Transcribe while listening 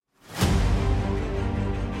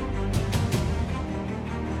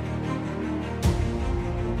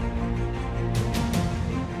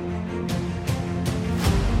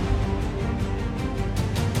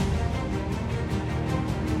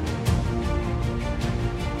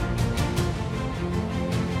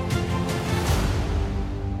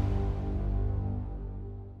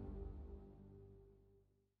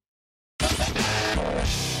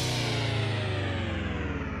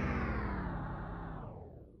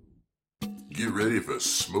Get ready for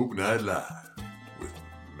Smoke Night Live with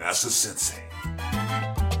Massa Sensei.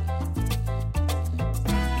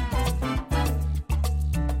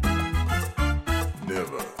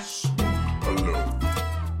 Never smoke alone.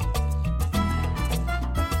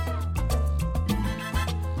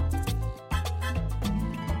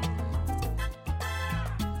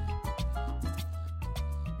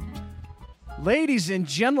 Ladies and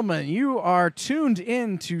gentlemen, you are tuned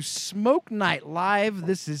in to Smoke Night Live.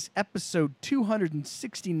 This is episode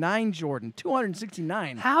 269, Jordan.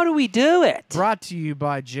 269. How do we do it? Brought to you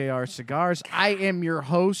by JR Cigars. I am your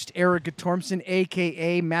host, Eric Gatormson,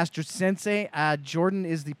 a.k.a. Master Sensei. Jordan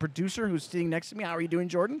is the producer who's sitting next to me. How are you doing,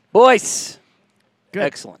 Jordan? Boys. Good.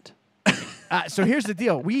 Excellent. So here's the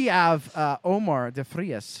deal. We have Omar De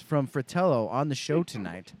Frias from Fratello on the show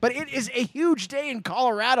tonight. But it is a huge day in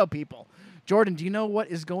Colorado, people. Jordan, do you know what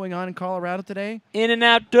is going on in Colorado today?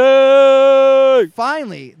 In-N-Out Day!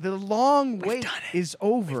 Finally, the long wait done it. is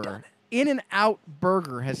over. In-N-Out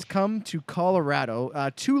Burger has come to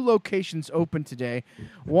Colorado. Two locations open today,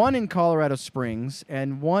 one in Colorado Springs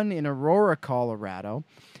and one in Aurora, Colorado.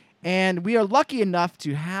 And we are lucky enough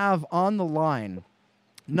to have on the line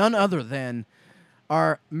none other than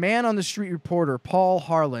our man-on-the-street reporter, Paul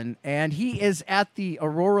Harlan, and he is at the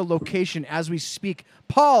Aurora location as we speak.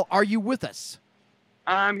 Paul, are you with us?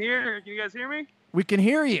 I'm here. Can you guys hear me? We can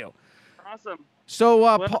hear you. Awesome.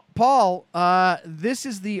 So, Paul, this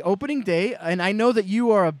is the opening day, and I know that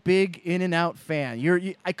you are a big In-N-Out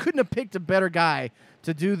fan. I couldn't have picked a better guy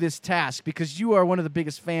to do this task because you are one of the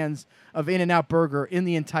biggest fans of In-N-Out Burger in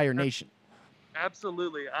the entire nation.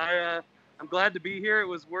 Absolutely. I'm glad to be here. It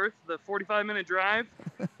was worth the 45-minute drive.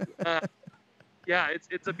 Yeah,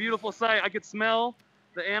 it's a beautiful sight. I could smell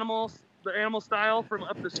the animal style from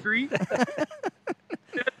up the street.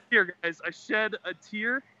 Here, guys, I shed a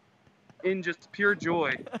tear in just pure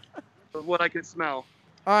joy of what I could smell.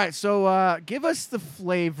 All right, so give us the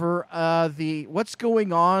flavor. What's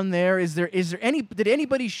going on there? Did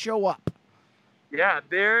anybody show up? Yeah,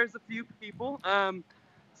 there's a few people.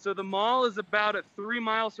 So the mall is about a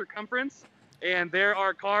 3-mile circumference, and there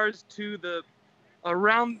are cars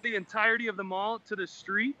around the entirety of the mall to the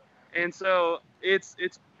street, and so it's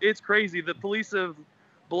crazy. The police have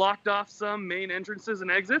blocked off some main entrances and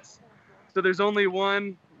exits, so there's only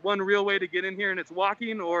one real way to get in here, and it's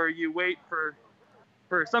walking, or you wait for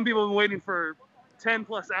some people have been waiting for 10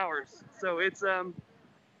 plus hours. So it's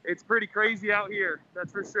pretty crazy out here,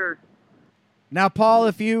 that's for sure. Now, Paul,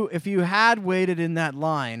 if you had waited in that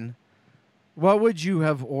line, what would you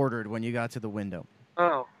have ordered when you got to the window?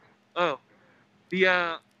 Oh,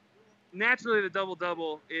 naturally the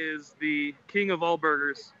double is the king of all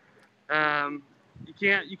burgers. You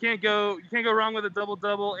can't go wrong with a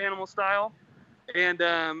double animal style, and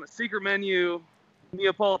secret menu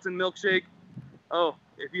Neapolitan milkshake. Oh,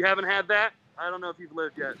 if you haven't had that, I don't know if you've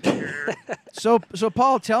lived yet. So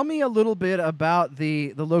Paul, tell me a little bit about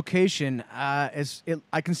the location. I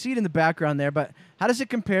can see it in the background there, but how does it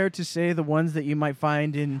compare to, say, the ones that you might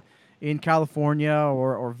find in California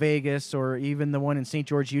or Vegas or even the one in St.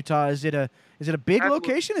 George, Utah? Is it a big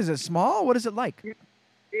location? Is it small? What is it like?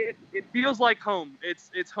 It feels like home.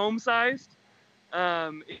 It's home sized.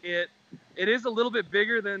 It is a little bit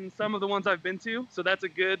bigger than some of the ones I've been to, so that's a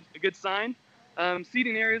good sign.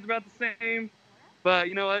 Seating area is about the same, but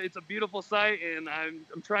you know what? It's a beautiful sight, and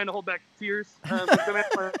I'm trying to hold back tears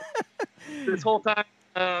this whole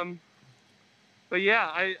time. But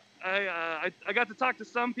yeah, I got to talk to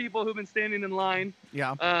some people who've been standing in line.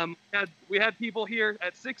 Yeah. We had people here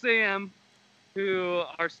at 6 a.m. who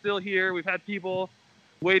are still here. We've had people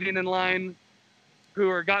waiting in line who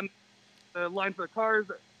are gotten the line for the cars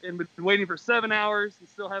and been waiting for 7 hours and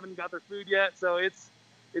still haven't got their food yet. So it's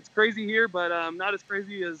crazy here, but not as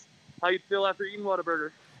crazy as how you'd feel after eating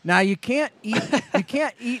Whataburger. Now you can't eat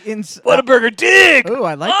in Whataburger dig! Oh,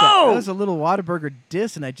 I like that. That was a little Whataburger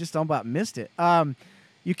diss, and I just about missed it.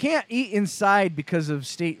 You can't eat inside because of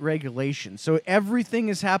state regulation. So everything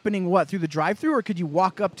is happening through the drive-thru, or could you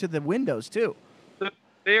walk up to the windows too? So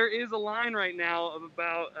there is a line right now of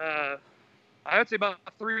about I would say about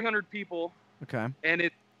 300 people. Okay. And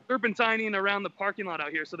it's serpentining around the parking lot out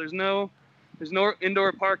here, so there's no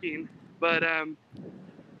indoor parking, but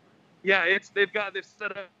yeah, they've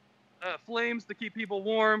set up flames to keep people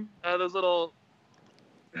warm. Those little,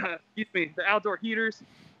 the outdoor heaters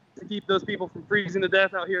to keep those people from freezing to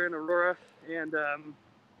death out here in Aurora. And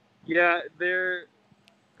yeah, there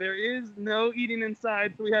is no eating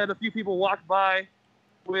inside. So we had a few people walk by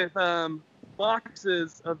with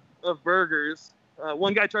boxes of burgers.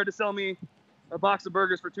 One guy tried to sell me a box of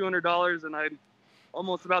burgers for $200, and I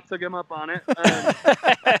almost about took him up on it.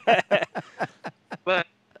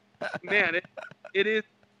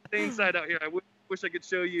 inside out here. I wish I could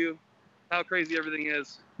show you how crazy everything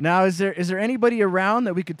is. Now, is there anybody around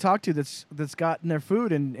that we could talk to that's gotten their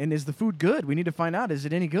food, and is the food good? We need to find out. Is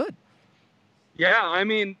it any good? Yeah, I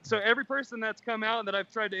mean, so every person that's come out that I've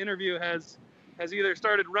tried to interview has either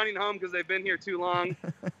started running home because they've been here too long,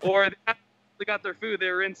 or they got their food. They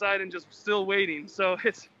were inside and just still waiting. So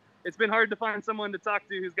it's been hard to find someone to talk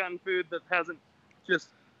to who's gotten food that hasn't just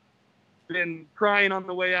been crying on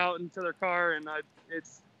the way out into their car. And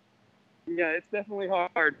it's definitely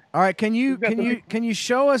hard. All right, can you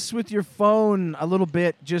show us with your phone a little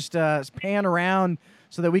bit? Just pan around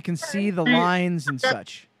so that we can see the lines and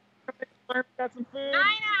such. Got some food. 9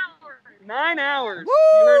 hours. 9 hours. Woo!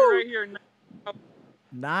 You heard it right here.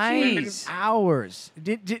 9 hours.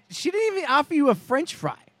 She didn't even offer you a French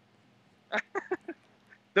fry?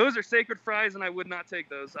 Those are sacred fries, and I would not take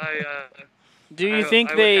those. Do you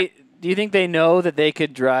think they know that they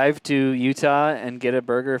could drive to Utah and get a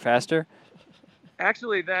burger faster?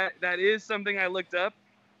 Actually, that is something I looked up.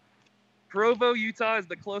 Provo, Utah is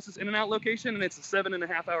the closest In-N-Out location, and it's a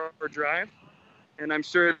 7.5-hour drive. And I'm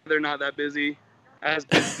sure they're not that busy as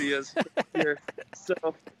here. So,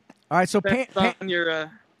 all right, so pan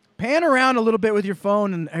around a little bit with your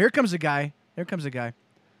phone, and here comes a guy.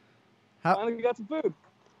 Finally got some food.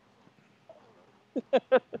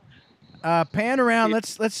 Pan around.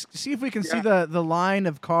 Let's see if we can see the line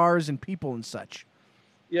of cars and people and such.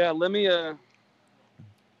 Yeah, let me.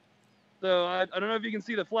 So I don't know if you can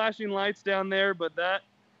see the flashing lights down there, but that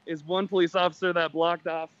is one police officer that blocked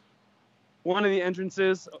off one of the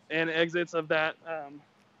entrances and exits of that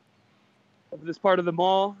of this part of the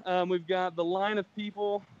mall. We've got the line of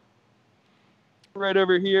people right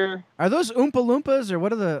over here. Are those Oompa Loompas or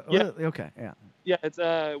what are the? Yeah. Okay. Yeah. Yeah, it's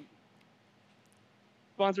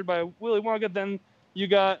sponsored by Willy Wonka. Then you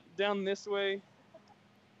got down this way.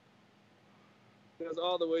 It goes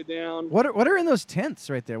all the way down. What are in those tents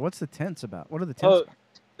right there? What's the tents about? What are the tents about?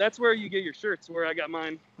 That's where you get your shirts. Where I got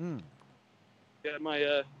mine. Got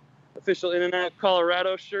my official In-N-Out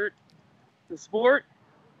Colorado shirt. The sport.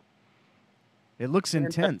 It looks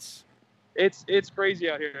intense. It's crazy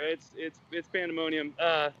out here. It's pandemonium.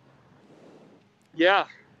 Yeah.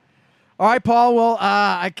 All right, Paul. Well,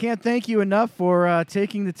 I can't thank you enough for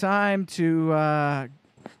taking the time to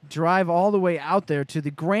drive all the way out there to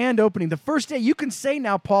the grand opening. The first day, you can say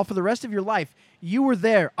now, Paul, for the rest of your life, you were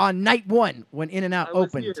there on night one when In-N-Out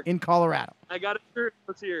opened in Colorado. I got a shirt.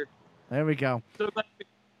 It's here. There we go. So glad.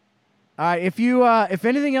 All right, if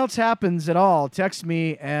anything else happens at all, text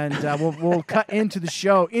me and we'll cut into the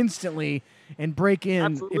show instantly and break in.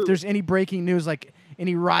 Absolutely. If there's any breaking news, like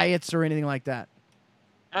any riots or anything like that.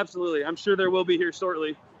 Absolutely. I'm sure there will be here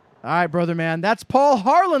shortly. All right, brother man. That's Paul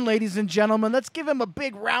Harlan, ladies and gentlemen. Let's give him a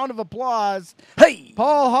big round of applause. Hey!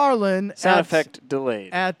 Paul Harlan. Sound effect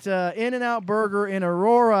delayed. At In-N-Out Burger in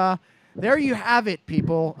Aurora. There you have it,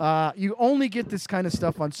 people. You only get this kind of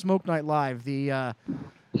stuff on Smoke Night Live. The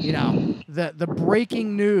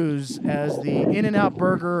breaking news as the In-N-Out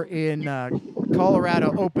Burger in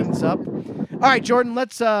Colorado opens up. All right, Jordan,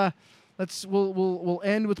 we'll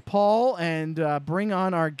end with Paul and bring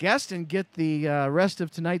on our guest and get the rest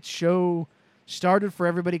of tonight's show started for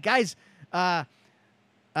everybody. Guys,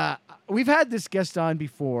 we've had this guest on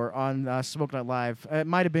before on Smoke Night Live. It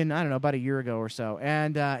might have been, I don't know, about a year ago or so.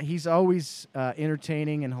 And he's always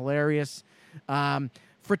entertaining and hilarious.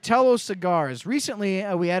 Fratello Cigars. Recently,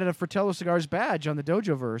 we added a Fratello Cigars badge on the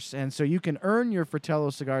Dojoverse, and so you can earn your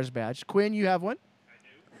Fratello Cigars badge. Quinn, you have one? I do.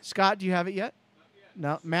 Scott, do you have it yet?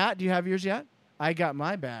 No. Matt, do you have yours yet? I got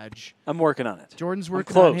my badge. I'm working on it. Jordan's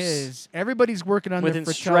working on his. Everybody's working on their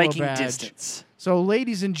Fratello striking badge. Distance. So,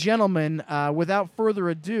 ladies and gentlemen, without further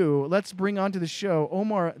ado, let's bring onto the show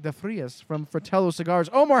Omar De Frias from Fratello Cigars.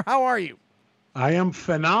 Omar, how are you? I am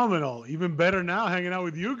phenomenal. Even better now hanging out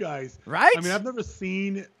with you guys. Right? I mean, I've never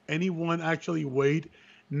seen anyone actually wait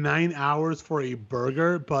 9 hours for a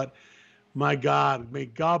burger, but my God, may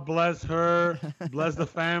God bless her, bless the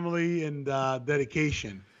family, and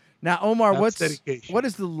dedication. Now, Omar, what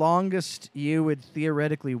is the longest you would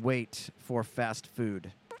theoretically wait for fast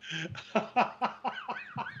food?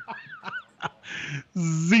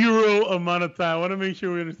 0 amount of time. I want to make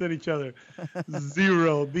sure we understand each other.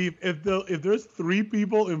 0. If there's 3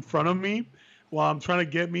 people in front of me while I'm trying to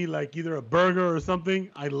get me like either a burger or something,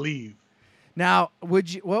 I leave. Now,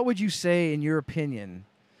 what would you say in your opinion?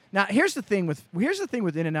 Now, here's the thing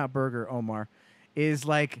with In-N-Out Burger, Omar, is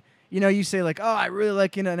like, you say like, oh, I really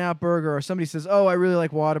like In-N-Out Burger, or somebody says, oh, I really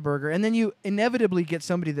like Whataburger, and then you inevitably get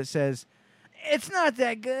somebody that says, it's not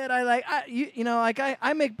that good.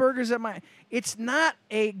 I make burgers at my. It's not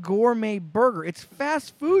a gourmet burger. It's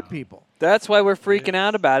fast food, people. That's why we're freaking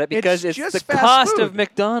out about it, because it's just the fast cost food. of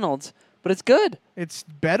McDonald's, but it's good. It's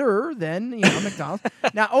better than McDonald's.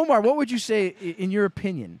 Now, Omar, what would you say, in your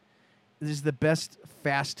opinion, is the best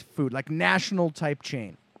fast food, like national type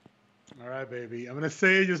chain? All right, baby. I'm gonna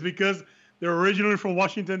say it just because they're originally from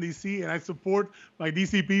Washington D.C. and I support my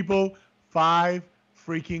D.C. people. Five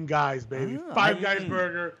freaking Guys, baby. Five Guys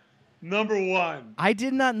Burger, #1. I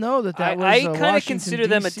did not know that was. I kind of Washington, consider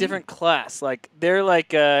them a DC. different class. Like they're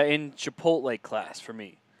like in Chipotle class for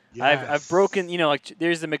me. Yes. I've broken. Like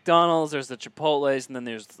there's the McDonald's, there's the Chipotles, and then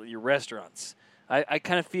there's your restaurants. I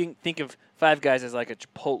kind of think of Five Guys as like a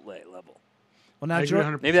Chipotle level. Well, now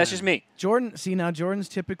Jordan, maybe that's just me. Jordan's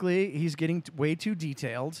typically he's getting way too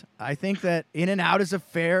detailed. I think that In-N-Out is a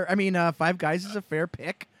fair. I mean, Five Guys is a fair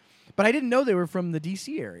pick, but I didn't know they were from the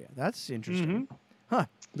D.C. area. That's interesting, huh?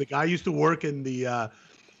 The guy used to work in the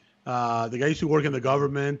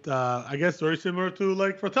government. I guess very similar to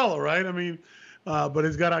like Fratello, right? I mean, but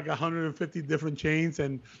he's got like 150 different chains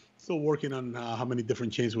and still working on how many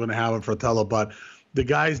different chains we're gonna have in Fratello. But the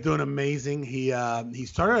guy's doing amazing. He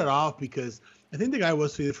started it off because I think the guy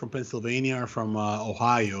was either from Pennsylvania or from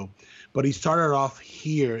Ohio, but he started off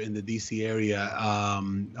here in the DC area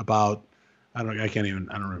about, I don't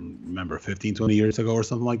remember, 15, 20 years ago or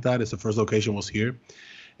something like that. His first location was here.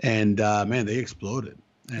 And, man, they exploded.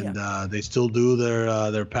 And they still do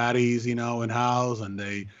their patties, in-house. And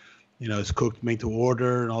they, it's cooked, made to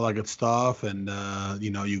order and all that good stuff. And,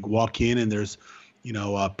 you walk in and there's,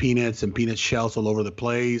 peanuts and peanut shells all over the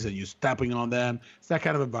place. And you're stepping on them. It's that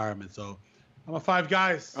kind of environment. So I'm a Five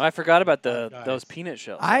Guys. Oh, I forgot about those peanut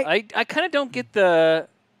shells. I kind of don't get the,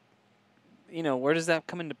 where does that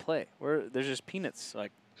come into play? Where there's just peanuts,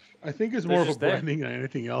 like. I think it's more of a branding than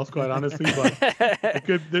anything else, quite honestly. But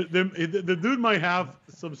the dude might have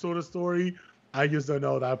some sort of story. I just don't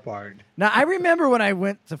know that part. Now, I remember when I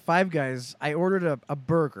went to Five Guys, I ordered a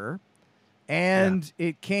burger, and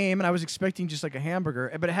it came, and I was expecting just like a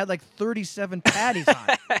hamburger, but it had like 37 patties on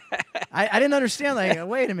it. I didn't understand. Like,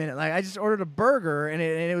 wait a minute. Like, I just ordered a burger, and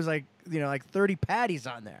it was like, like 30 patties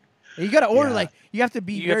on there. And you got to order, like, you have to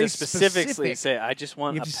be very specifically say, I just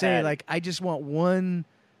want a patty. You have to say, like, I just want one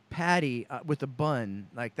patty with a bun,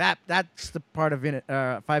 like that's the part of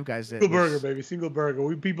Five Guys that single burger, baby, single burger.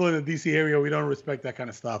 We people in the DC area, we don't respect that kind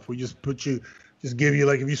of stuff. We just give you,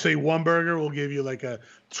 like, if you say one burger, we'll give you like a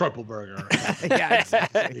triple burger. Yeah,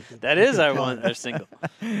 exactly. That is our one. They're single.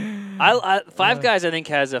 Five Guys, I think,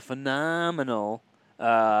 has a phenomenal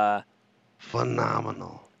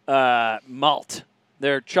malt.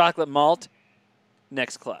 Their chocolate malt,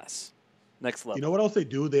 next class. Next level. You know what else they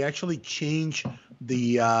do? They actually change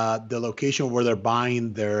the location where they're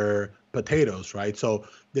buying their potatoes, right? So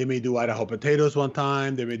they may do Idaho potatoes one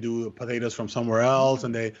time. They may do potatoes from somewhere else,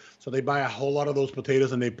 and they buy a whole lot of those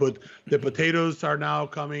potatoes, and they put the potatoes are now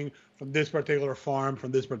coming from this particular farm,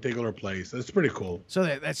 from this particular place. It's pretty cool. So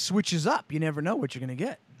that switches up. You never know what you're gonna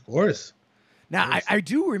get. Of course. Now I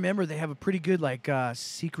do remember they have a pretty good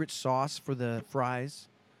secret sauce for the fries.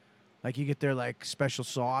 Like, you get their, like, special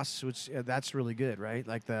sauce, which that's really good, right?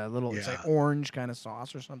 Like the little, it's like orange kind of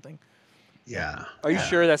sauce or something. Yeah. Are you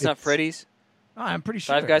sure that's not Freddy's? Oh, I'm pretty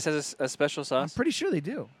sure. Five Guys has a special sauce? I'm pretty sure they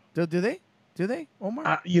do. Do they? Do they,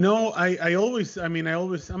 Omar?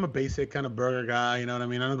 I'm a basic kind of burger guy. You know what I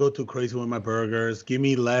mean? I don't go too crazy with my burgers. Give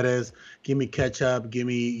me lettuce, give me ketchup, give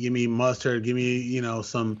me mustard, give me,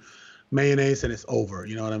 some mayonnaise, and it's over.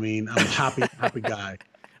 You know what I mean? I'm a happy guy.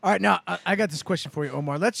 All right, now I got this question for you,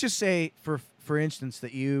 Omar. Let's just say, for instance,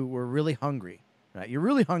 that you were really hungry, right? You're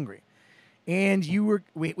really hungry, and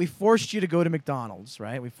we forced you to go to McDonald's,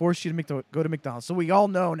 right? We forced you to go to McDonald's. So we all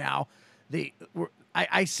know now.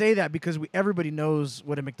 I say that because everybody knows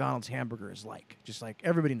what a McDonald's hamburger is like. Just like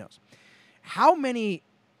everybody knows. How many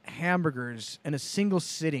hamburgers in a single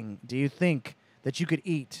sitting do you think that you could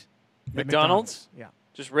eat? McDonald's? Yeah.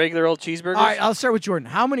 Just regular old cheeseburgers? All right, I'll start with Jordan.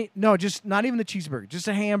 How many? No, just not even the cheeseburger. Just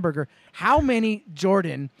a hamburger. How many,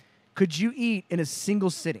 Jordan, could you eat in a single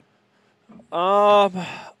sitting?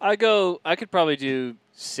 I could probably do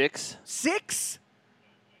 6. 6?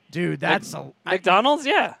 Dude, that's McDonald's?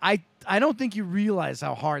 Yeah. I don't think you realize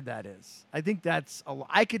how hard that is. I think that's a lot.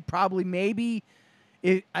 I could probably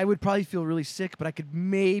I would probably feel really sick, but I could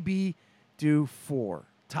maybe do 4.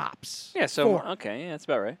 Tops. Yeah, so 4. Okay, yeah, that's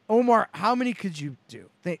about right. Omar, how many could you do?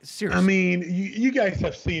 Seriously. I mean, you guys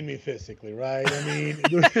have seen me physically, right? I mean,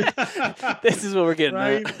 this is what we're getting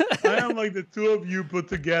right. I am like the two of you put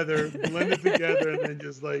together, blended together, and then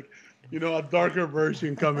just like, a darker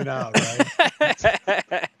version coming out,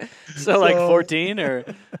 right? So like 14 or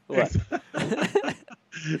what?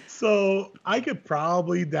 So I could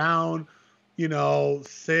probably down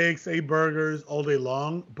 6, 8 burgers all day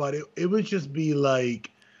long, but it would just be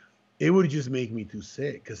like, it would just make me too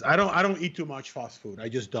sick because I don't eat too much fast food. I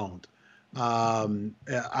just don't.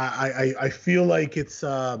 I feel like it's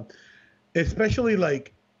especially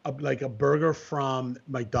like a burger from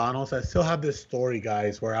McDonald's. I still have this story,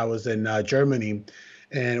 guys, where I was in Germany,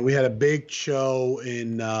 and we had a big show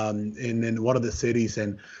in one of the cities,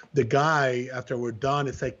 and the guy, after we're done,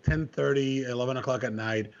 it's like 10:30, 11 o'clock at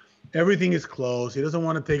night. Everything is closed. He doesn't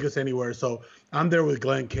want to take us anywhere. So I'm there with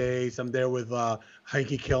Glenn Case. I'm there with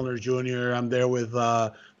Heike Kellner Jr. I'm there with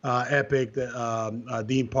Epic,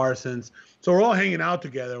 Dean Parsons. So we're all hanging out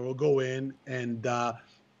together. We'll go in, and I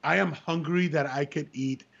am hungry that I could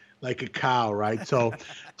eat like a cow, right? So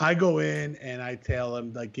I go in and I tell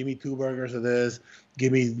him, like, give me 2 burgers of this.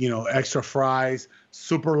 Give me, extra fries,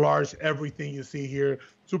 super large, everything you see here.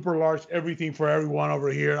 Super large, everything for everyone over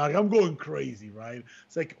here. Like, I'm going crazy, right?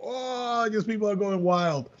 It's like, just people are going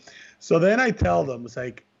wild. So then I tell them, it's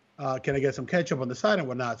like, can I get some ketchup on the side and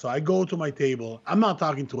whatnot? So I go to my table. I'm not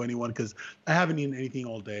talking to anyone because I haven't eaten anything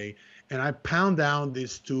all day. And I pound down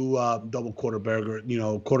these 2 double quarter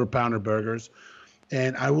pounder burgers.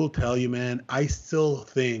 And I will tell you, man, I still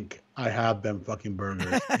think I have them fucking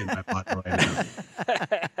burgers in my pocket right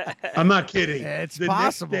now. I'm not kidding. It's the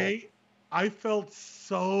possible. Next day, I felt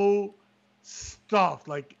so stuffed.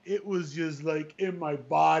 Like, it was just like in my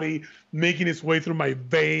body, making its way through my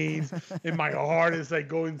veins, and my heart is like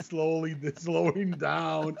going slowing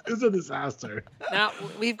down. It's a disaster. Now,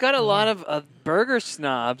 we've got a lot of burger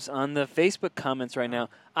snobs on the Facebook comments right now.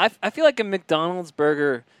 I feel like a McDonald's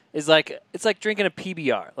burger is it's like drinking a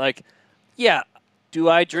PBR. Like, yeah, do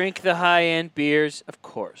I drink the high-end beers? Of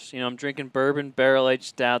course. I'm drinking bourbon barrel-aged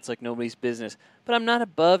stouts like nobody's business. But I'm not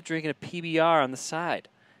above drinking a PBR on the side.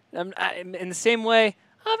 In the same way,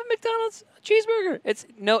 I have a McDonald's cheeseburger.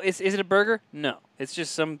 Is it a burger? No. It's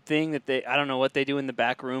just something that I don't know what they do in the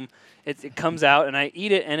back room. It comes out, and I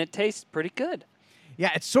eat it, and it tastes pretty good.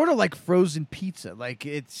 Yeah, it's sort of like frozen pizza. Like,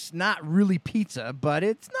 it's not really pizza, but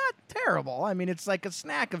it's not terrible. I mean, it's like a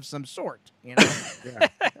snack of some sort, Yeah.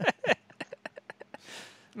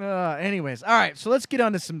 Anyways, all right, so let's get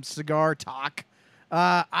on to some cigar talk.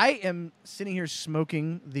 I am sitting here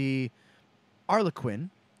smoking the Arlequin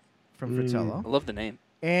from Fratello. I love the name.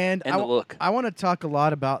 And the look. I want to talk a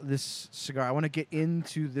lot about this cigar. I want to get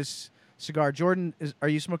into this cigar. Jordan, are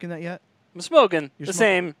you smoking that yet? I'm smoking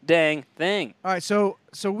same dang thing. All right, so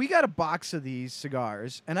we got a box of these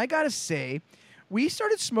cigars, and I got to say, we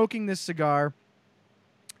started smoking this cigar,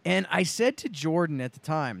 and I said to Jordan at the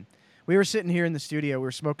time, we were sitting here in the studio, we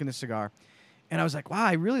were smoking the cigar, and I was like, wow,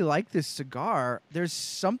 I really like this cigar. There's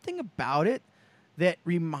something about it that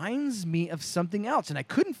reminds me of something else, and I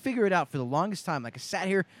couldn't figure it out for the longest time. Like, I sat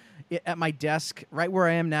here at my desk right where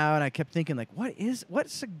I am now, and I kept thinking, like, what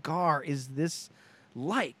cigar is this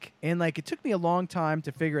like? And like, it took me a long time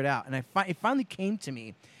to figure it out, and it finally came to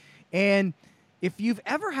me. And if you've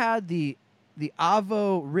ever had the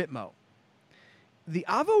Avo Ritmo, the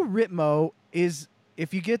Avo Ritmo is,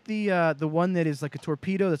 if you get the one that is like a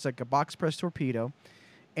torpedo, that's like a box press torpedo,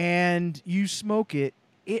 and you smoke it,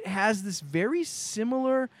 it has this very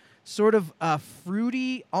similar sort of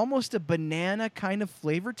fruity, almost a banana kind of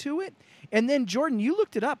flavor to it. And then, Jordan, you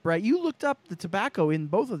looked it up, right? You looked up the tobacco in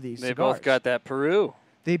both of these cigars. They both got that Peru.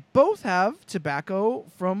 They both have tobacco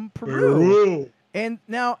from Peru. And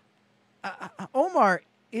now, Omar,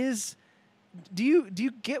 do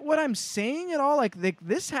you get what I'm saying at all? Like,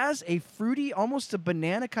 this has a fruity, almost a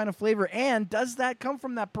banana kind of flavor, and does that come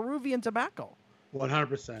from that Peruvian tobacco?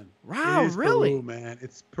 100%. Wow, really? Peru, man.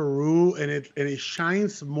 It's Peru, and it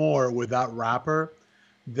shines more with that wrapper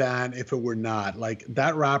than if it were not. Like,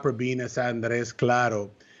 that wrapper being a San Andres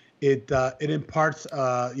Claro, it imparts,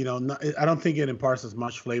 I don't think it imparts as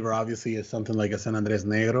much flavor, obviously, as something like a San Andres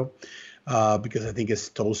Negro, because I think it's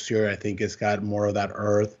toastier. I think it's got more of that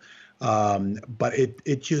earth. But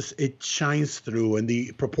it shines through, and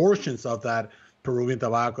the proportions of that Peruvian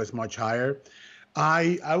tobacco is much higher.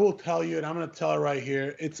 I will tell you, and I'm going to tell it right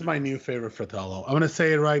here, it's my new favorite Fratello. I'm going to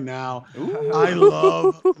say it right now. Ooh. I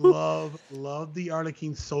love the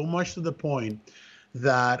Arlequin so much to the point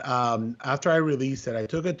that after I released it, I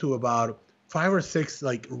took it to about 5 or 6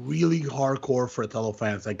 like really hardcore Fratello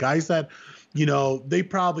fans, like guys that, they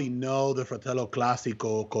probably know the Fratello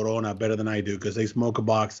Classico Corona better than I do because they smoke a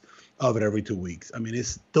box of it every 2 weeks. I mean,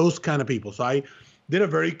 it's those kind of people. So I did a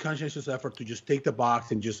very conscientious effort to just take the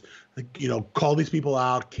box and just, call these people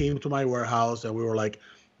out, came to my warehouse, and we were like,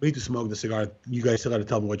 we need to smoke the cigar. You guys still got to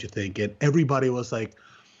tell me what you think. And everybody was like,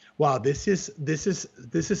 wow, this is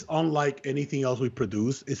unlike anything else we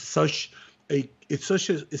produce. It's such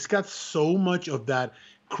it's got so much of that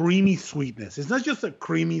creamy sweetness. It's not just a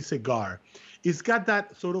creamy cigar. It's got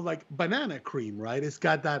that sort of like banana cream, right? It's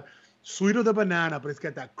got that sweet of the banana, but it's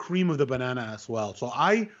got that cream of the banana as well. So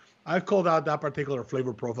I've called out that particular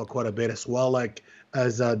flavor profile quite a bit, as well like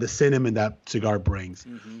as the cinnamon that cigar brings.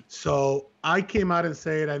 Mm-hmm. So I came out and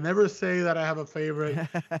said, I never say that I have a favorite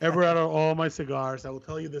ever out of all my cigars. I will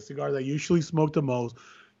tell you the cigar that I usually smoke the most.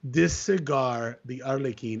 This cigar, the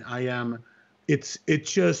Arlequin, it's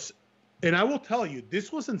just, and I will tell you,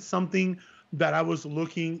 this wasn't something that I was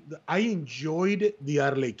looking. I enjoyed the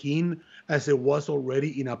Arlequin as it was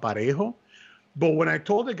already in Aparejo. But when I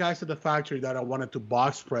told the guys at the factory that I wanted to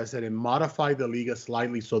box press it and modify the Liga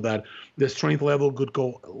slightly so that the strength level could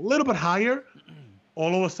go a little bit higher,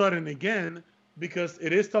 all of a sudden, again, because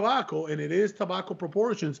it is tobacco and it is tobacco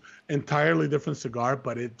proportions, entirely different cigar,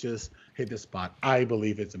 but it just hit the spot. I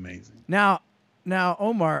believe it's amazing. Now,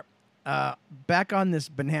 Omar, back on this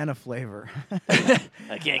banana flavor.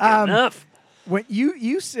 I can't get enough. When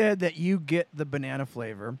you said that you get the banana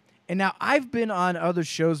flavor, and now I've been on other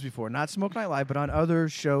shows before, not Smoke Night Live, but on other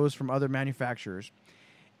shows from other manufacturers,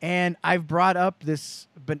 and I've brought up this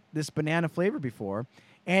banana flavor before,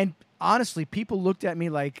 and honestly, people looked at me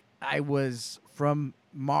like I was from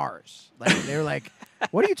Mars. Like they were like,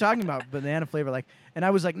 "What are you talking about, banana flavor?" Like, and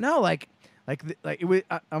I was like, "No, like it was."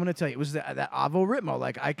 I'm gonna tell you, it was that Avo Ritmo.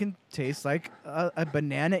 Like I can taste like a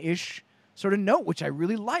banana-ish sort of note, which I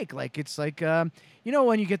really like. Like it's like when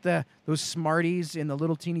you get those Smarties in the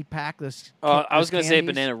little teeny pack. I was gonna say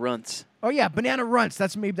banana runts. Oh yeah, banana runts.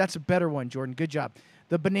 That's a better one, Jordan. Good job.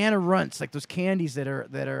 The banana runts, like those candies that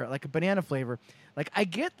are like a banana flavor. Like I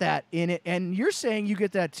get that in it, and you're saying you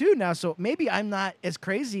get that too now. So maybe I'm not as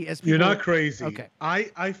crazy as people. You're not crazy. Okay.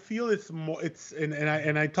 I feel it's more. It's and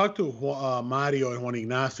I talked to Mario and Juan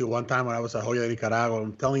Ignacio one time when I was at Joya de Nicaragua.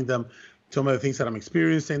 I'm telling them some of the things that I'm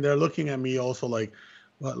experiencing. They're looking at me also like,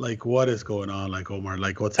 what is going on? Like Omar,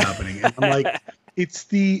 like what's happening? And I'm like,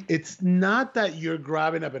 it's not that you're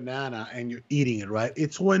grabbing a banana and you're eating it, right?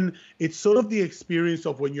 It's sort of the experience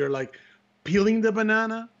of when you're like peeling the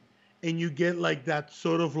banana and you get like that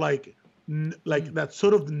sort of like that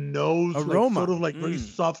sort of nose aroma, like, sort of like very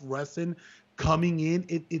soft resin coming in.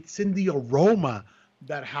 It's in the aroma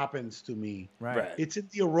that happens to me. Right. It's in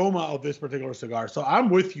the aroma of this particular cigar. So I'm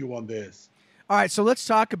with you on this. All right, so let's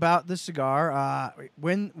talk about the cigar.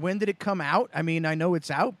 When did it come out? I mean, I know it's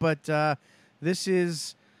out, but this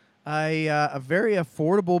is a very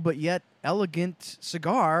affordable but yet elegant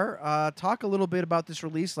cigar. Talk a little bit about this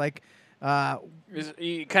release. Like,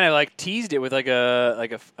 you kind of like teased it with like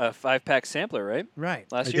a 5-pack sampler, right?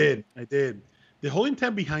 Right. Last year. I did. The whole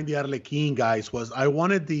intent behind the Arlequin, guys, was I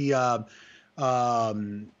wanted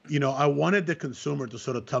I wanted the consumer to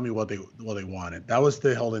sort of tell me what they wanted. That was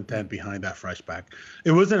the whole intent behind that fresh pack.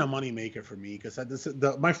 It wasn't a money maker for me because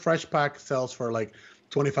my fresh pack sells for like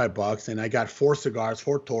 $25, and I got 4 cigars,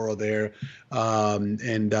 4 Toro there, and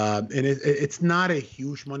it's not a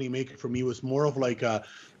huge money maker for me. It was more of like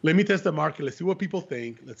let me test the market, let's see what people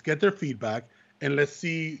think, let's get their feedback, and let's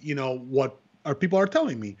see what our people are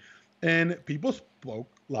telling me. And people spoke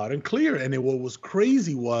loud and clear. And what was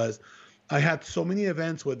crazy was I had so many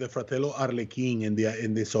events with the Fratello Arlequin and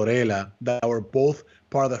the Sorella that were both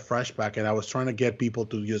part of the fresh pack, and I was trying to get people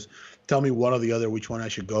to just tell me one or the other which one I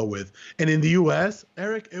should go with. And in the U.S.,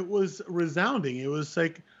 Eric, it was resounding. It was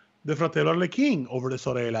like the Fratello Arlequin over the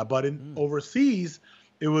Sorella, but overseas,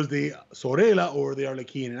 it was the Sorella over the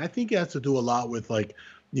Arlequin. And I think it has to do a lot with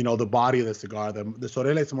the body of the cigar. The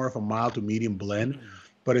Sorella is more of a mild to medium blend.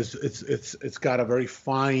 But it's got a very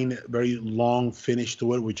fine, very long finish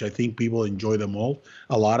to it, which I think people enjoy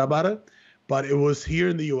a lot about it. But it was here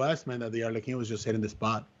in the U.S., man, that the Arlequin was just hitting the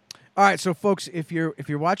spot. All right, so folks, if you're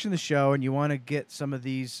watching the show and you want to get some of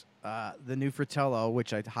these, the new Fratello,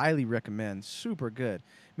 which I highly recommend, super good.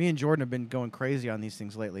 Me and Jordan have been going crazy on these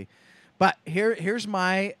things lately. But here's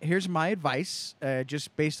my advice,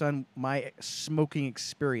 just based on my smoking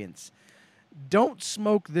experience. Don't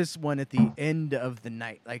smoke this one at the end of the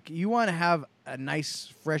night. Like, you want to have a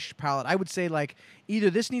nice, fresh palate. I would say, like, either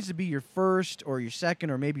this needs to be your first or your second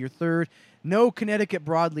or maybe your third. No Connecticut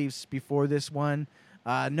broadleafs before this one.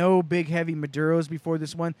 No big, heavy Maduros before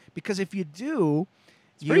this one. Because if you do,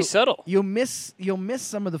 it's pretty subtle. You'll miss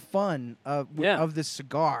some of the fun of this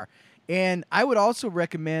cigar. And I would also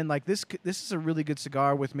recommend, like, this is a really good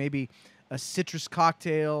cigar with maybe a citrus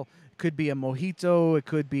cocktail. It could be a mojito. It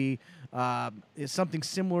could be something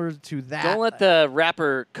similar to that. Don't let the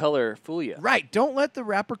wrapper color fool you. Right. Don't let the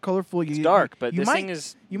wrapper color fool you. It's dark, but this thing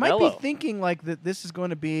is You mellow. might be thinking like that this is going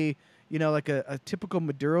to be, like a typical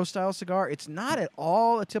Maduro style cigar. It's not at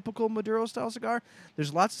all a typical Maduro style cigar.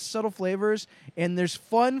 There's lots of subtle flavors and there's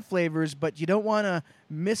fun flavors, but you don't want to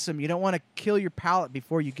miss them. You don't want to kill your palate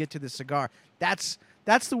before you get to the cigar. That's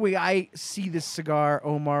the way I see this cigar,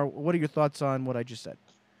 Omar. What are your thoughts on what I just said?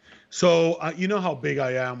 So you know how big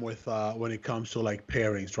I am with when it comes to like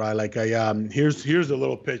pairings, right? Like here's a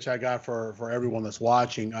little pitch I got for everyone that's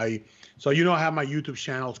watching. I have my YouTube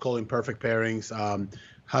channel. It's called Imperfect Pairings.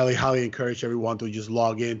 Highly encourage everyone to just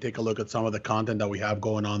log in, take a look at some of the content that we have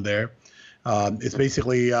going on there. It's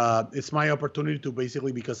basically it's my opportunity to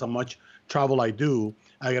basically, because how much travel I do,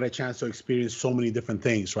 I get a chance to experience so many different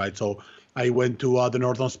things, right? So I went to the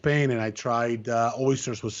north of Spain and I tried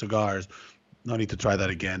oysters with cigars. No need to try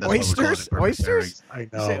that again. That's oysters? Oysters? I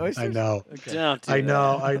know. Oysters? I know. Okay. I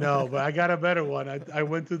know. But I got a better one. I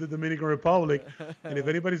went to the Dominican Republic, and if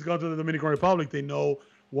anybody's gone to the Dominican Republic, they know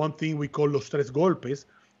one thing we call los tres golpes,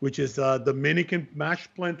 which is Dominican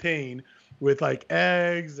mashed plantain with like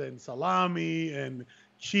eggs and salami and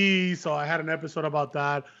cheese. So I had an episode about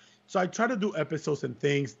that. So I try to do episodes and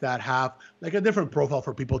things that have like a different profile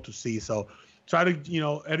for people to see. So try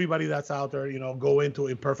to, everybody that's out there, go into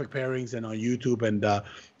Imperfect Pairings and on YouTube and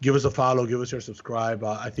give us a follow, give us your subscribe.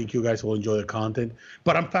 I think you guys will enjoy the content.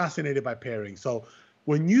 But I'm fascinated by pairing. So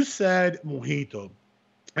when you said mojito,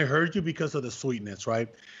 I heard you because of the sweetness, right?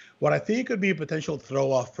 What I think could be a potential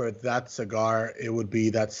throw off for that cigar, it would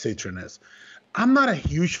be that citroness. I'm not a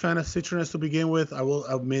huge fan of citroness to begin with. I will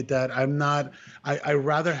admit that. I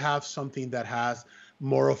rather have something that has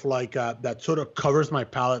more of like that sort of covers my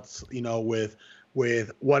palates,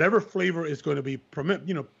 with whatever flavor is going to be,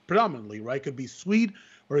 predominantly, right? It could be sweet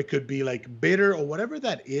or it could be like bitter or whatever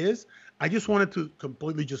that is. I just want it to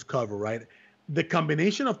completely just cover, right? The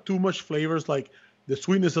combination of too much flavors, like the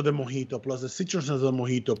sweetness of the mojito plus the citrusness of the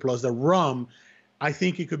mojito plus the rum, I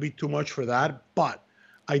think it could be too much for that. But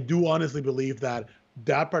I do honestly believe that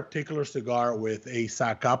particular cigar with a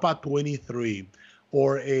Zacapa 23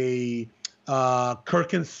 or a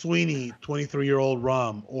Kirk and Sweeney 23-year-old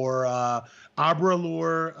rum or Abra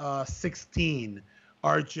Allure 16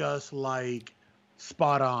 are just like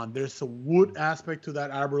spot on. There's a wood aspect to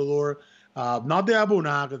that Abra Allure. Not the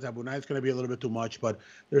Abuna, because Abuna is going to be a little bit too much, but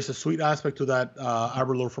there's a sweet aspect to that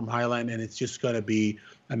Abra Allure from Highland, and it's just going to be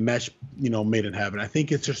a mesh, made in heaven. I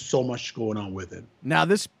think it's just so much going on with it. Now,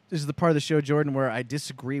 this is the part of the show, Jordan, where I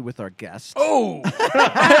disagree with our guest. Oh!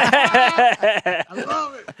 I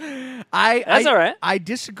love it. That's all right. I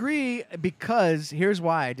disagree because, here's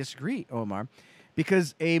why I disagree, Omar.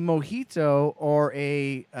 Because a mojito or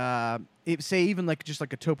say even like just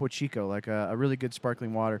like a Topo Chico, like a really good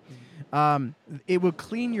sparkling water, it will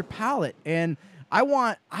clean your palate. And I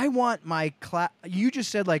want my you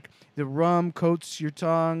just said like the rum coats your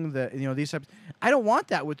tongue, these types. I don't want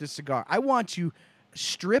that with this cigar. I want to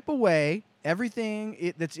strip away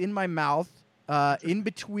everything that's in my mouth, in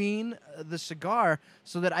between the cigar,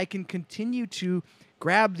 so that I can continue to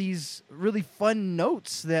grab these really fun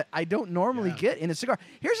notes that I don't normally get in a cigar.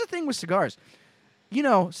 Here's the thing with cigars.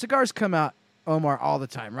 Cigars come out, Omar, all the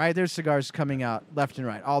time, right? There's cigars coming out left and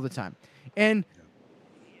right all the time. And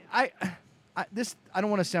I don't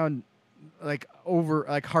want to sound like over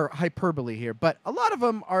like hyperbole here, but a lot of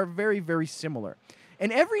them are very, very similar.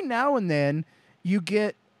 And every now and then you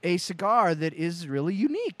get a cigar that is really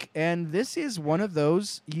unique. And this is one of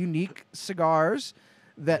those unique cigars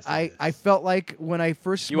that I felt like when I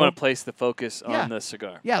first smoked. You want to place the focus on the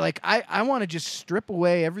cigar. Yeah, like I want to just strip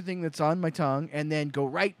away everything that's on my tongue and then go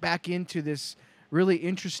right back into this really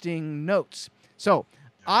interesting notes. So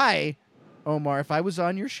Omar, if I was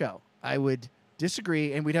on your show, I would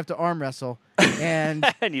disagree and we'd have to arm wrestle. And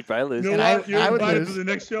you'd probably lose. You know what? You're invited to the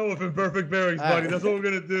next show of Imperfect Pairings, buddy. That's what we're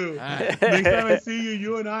going to do. Next time I see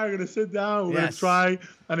you and I are going to sit down. We're going to try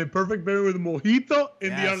an Imperfect Pairing with a mojito in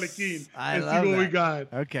the Arlequin and see what we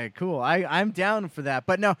got. Okay, cool. I'm down for that.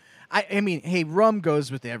 But no, I mean, hey, rum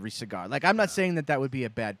goes with every cigar. Like, I'm not saying that would be a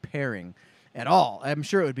bad pairing at all. I'm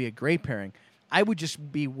sure it would be a great pairing. I would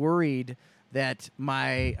just be worried that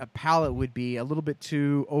my palate would be a little bit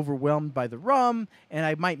too overwhelmed by the rum, and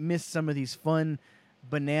I might miss some of these fun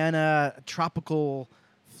banana tropical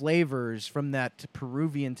flavors from that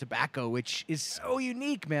Peruvian tobacco, which is so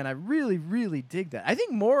unique, man. I really, really dig that. I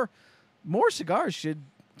think more cigars should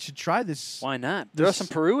try this. Why not? Throw some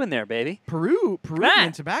Peru in there, baby.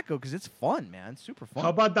 Peruvian tobacco, because it's fun, man. It's super fun. How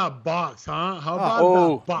about that box, huh? How about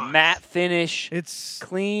that box? Matte finish. It's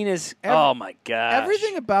clean as. Oh my gosh!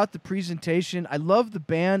 Everything about the presentation. I love the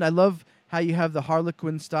band. I love how you have the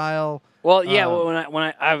Harlequin style. Well, yeah.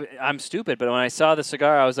 I'm stupid, but when I saw the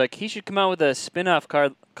cigar, I was like, he should come out with a spin-off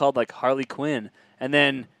card called like Harley Quinn, and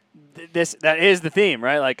then that is the theme,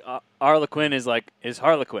 right? Like Harlequin is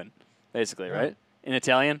Harlequin, basically, right? In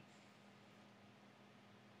Italian.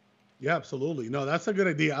 Yeah, absolutely. No, that's a good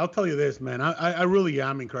idea. I'll tell you this, man. I really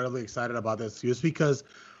am incredibly excited about this just because,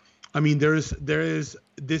 I mean, this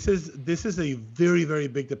is a very, very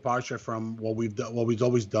big departure from what we've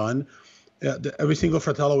always done. Every single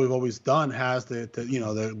Fratello we've always done has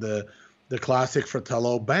the classic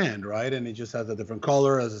Fratello band, right? And it just has a different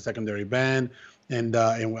color as a secondary band, and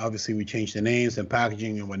obviously we changed the names and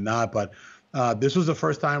packaging and whatnot. But this was the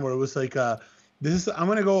first time where it was like, I'm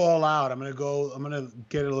gonna go all out. I'm gonna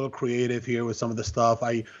get a little creative here with some of the stuff.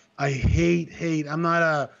 I hate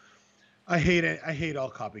I hate all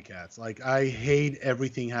copycats. Like, I hate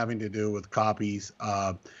everything having to do with copies.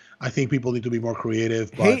 I think people need to be more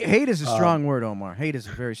creative. But, hate is a strong word, Omar. Hate is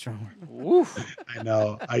a very strong word. Oof. I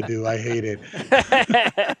know, I do. I hate it.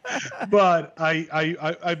 But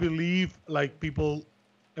I believe, like,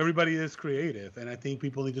 everybody is creative, and I think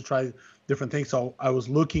people need to try different things. So I was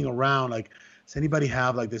looking around, like, does anybody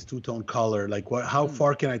have like this two-tone color? Like, how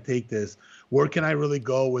far can I take this? Where can I really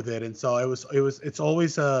go with it? And so it's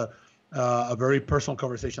always a very personal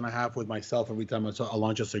conversation I have with myself every time I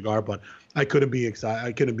launch a cigar. But I couldn't be excited.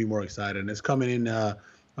 I couldn't be more excited. And it's coming in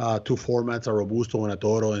two formats: a Robusto and a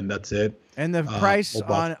Toro, and that's it. And the price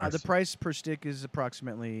the price per stick is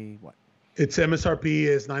approximately what? Its MSRP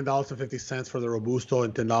is $9.50 for the Robusto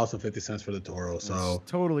and $10.50 for the Toro. So it's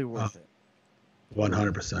totally worth it.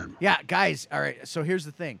 100%. Yeah, guys. All right. So here's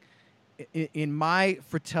the thing. In my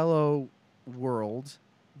Fratello world,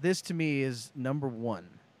 this to me is number one.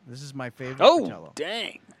 This is my favorite Fratello. Oh,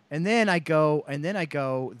 dang. And then I go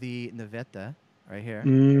the Navetta right here.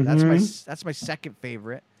 Mm-hmm. That's my second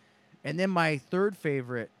favorite. And then my third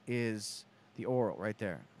favorite is the Oro right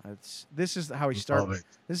there. This is how I start.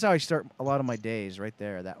 This is how I start a lot of my days right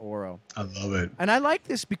there, that Oro. I love it. And I like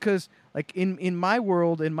this because, like, in my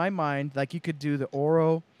world, in my mind, like, you could do the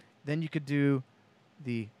Oro, then you could do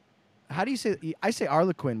the, how do you say? I say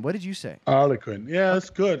Harlequin. What did you say? Harlequin. Yeah, that's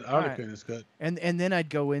good. Harlequin is good. And then I'd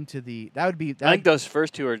go into the, I think those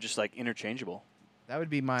first two are just like interchangeable. That would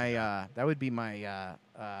be my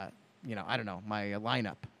I don't know, my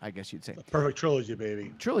lineup, I guess you'd say. Perfect trilogy,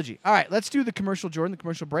 baby. Trilogy. All right, let's do the commercial, Jordan, the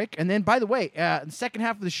commercial break. And then, by the way, in the second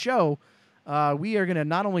half of the show, we are going to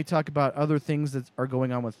not only talk about other things that are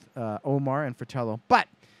going on with Omar and Fratello, but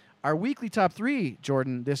our weekly top three,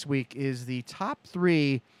 Jordan, this week is the top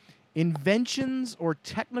 3 inventions or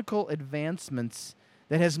technical advancements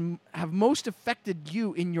that have most affected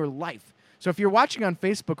you in your life. So if you're watching on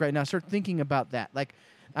Facebook right now, start thinking about that. Like,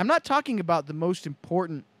 I'm not talking about the most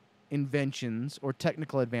important inventions or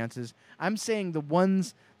technical advances. I'm saying the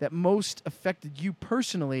ones that most affected you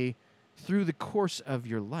personally through the course of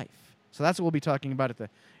your life. So that's what we'll be talking about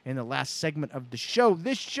in the last segment of the show.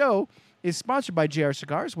 This show is sponsored by JR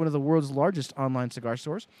Cigars, one of the world's largest online cigar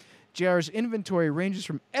stores. JR's inventory ranges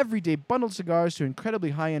from everyday bundled cigars to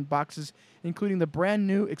incredibly high-end boxes, including the brand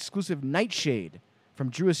new exclusive Nightshade from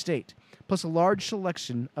Drew Estate, plus a large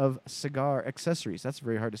selection of cigar accessories. That's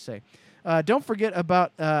very hard to say. Don't forget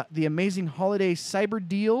about the amazing holiday cyber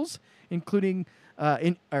deals, including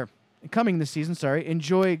coming this season.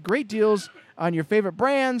 Enjoy great deals on your favorite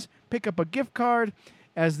brands. Pick up a gift card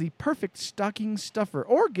as the perfect stocking stuffer,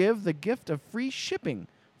 or give the gift of free shipping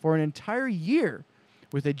for an entire year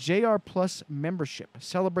with a JR Plus membership.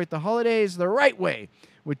 Celebrate the holidays the right way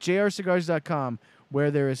with JRCigars.com,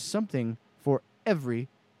 where there is something for every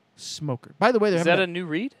smoker. By the way, is that a new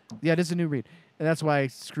read? Yeah, it is a new read. And that's why I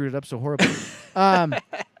screwed it up so horribly.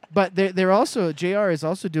 But they're also, JR is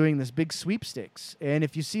also doing this big sweepstakes. And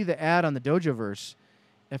if you see the ad on the Dojoverse,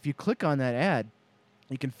 if you click on that ad,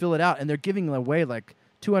 you can fill it out. And they're giving away like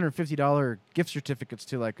 $250 gift certificates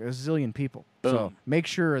to like a zillion people. Boom. So make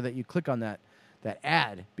sure that you click on that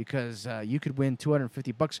ad, because you could win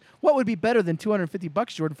 $250. What would be better than $250,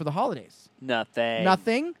 Jordan, for the holidays? Nothing.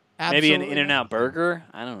 Nothing? Absolutely. Maybe an In-N-Out burger?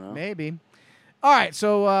 I don't know. Maybe. All right,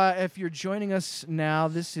 so if you're joining us now,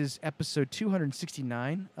 this is episode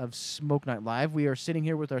 269 of Smoke Night Live. We are sitting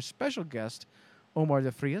here with our special guest, Omar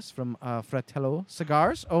De Frias from Fratello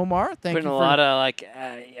Cigars. Omar, thank you. Putting a lot of like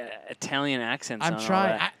Italian accents on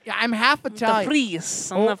trying. all that. I'm half Italian. De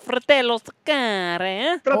Frias on the Fratello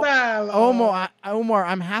Cigare. Omar,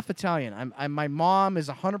 I'm half Italian. My mom is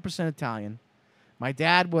 100% Italian. My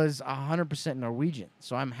dad was 100% Norwegian.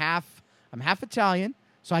 So I'm half Italian.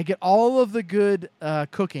 So I get all of the good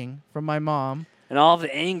cooking from my mom. And all of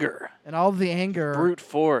the anger. Brute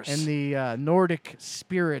force. And the Nordic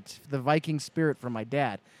spirit, the Viking spirit from my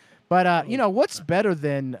dad. But, what's better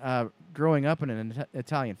than growing up in an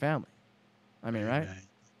Italian family? I mean, right?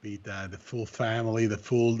 beat that. The full family, the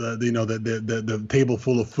full, the table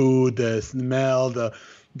full of food, the smell, the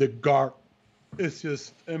It's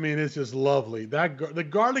just, I mean, it's just lovely. The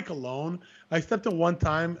garlic alone. I stepped in one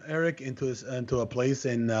time, Eric, into a place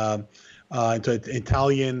into an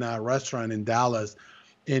Italian restaurant in Dallas,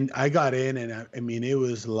 and I got in, and I mean, it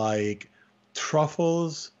was like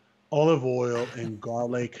truffles, olive oil, and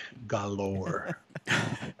garlic galore.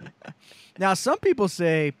 Now, some people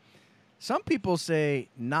say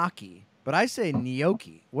gnocchi, but I say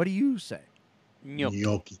gnocchi. What do you say?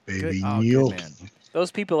 Gnocchi, baby, gnocchi.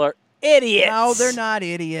 Those people are idiots. No, they're not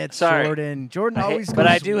idiots. Sorry. Jordan always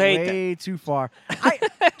goes way too far.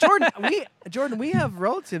 Jordan, we have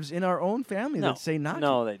relatives in our own family that say gnocchi.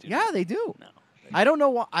 No, they do. Yeah, they do. No. I don't know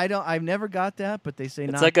why. I've never got that, but they say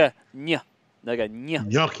gnocchi. It's like a nya. Like a nya.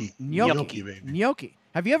 Gnocchi, baby. Gnocchi.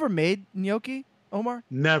 Have you ever made gnocchi, Omar?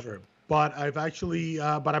 Never. But I've actually,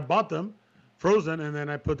 I bought them frozen, and then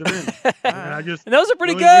I put them in. And those are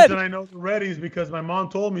pretty the good. only reason I know they're ready is because my mom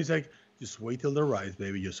told me, she's like, just wait till they're rise,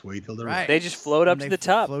 baby. Just wait till they're rise. They just float up to the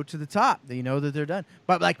top. Float to the top. You know that they're done.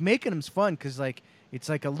 But like making them's fun because like it's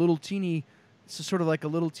like a little teeny, it's sort of like a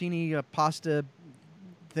little teeny pasta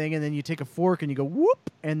thing, and then you take a fork and you go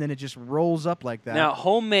whoop, and then it just rolls up like that. Now,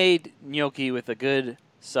 homemade gnocchi with a good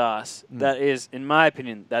sauce, that is, in my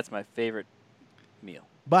opinion, that's my favorite meal.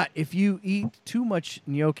 But if you eat too much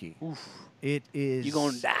gnocchi, it is you're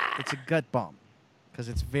gonna die. It's a gut bomb because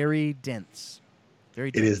it's very dense. Very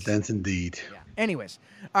dense. It is dense indeed. Yeah. Anyways,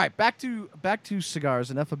 all right, back to cigars.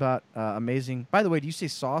 Enough about amazing. By the way, do you say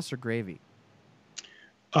sauce or gravy?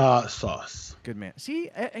 Sauce. Good man. See,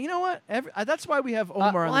 you know what? That's why we have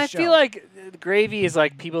Omar on the show. I feel like gravy is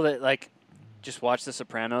like people that like just watch The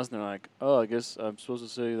Sopranos and they're like, oh, I guess I'm supposed to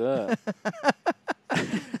say that.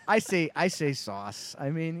 I say sauce.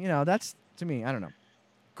 I mean, you know, that's to me. I don't know.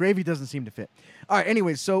 Gravy doesn't seem to fit. All right.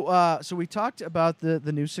 Anyways, so we talked about the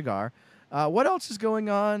new cigar. What else is going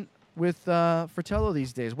on with Fratello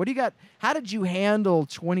these days? What do you got? How did you handle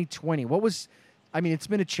 2020? I mean, it's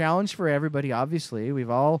been a challenge for everybody. Obviously, we've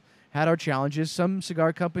all had our challenges. Some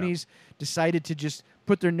cigar companies decided to just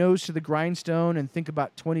put their nose to the grindstone and think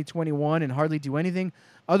about 2021 and hardly do anything.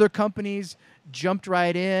 Other companies jumped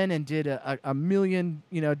right in and did a million,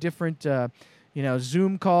 different,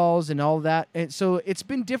 Zoom calls and all that. And so it's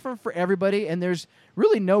been different for everybody, and there's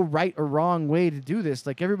really no right or wrong way to do this.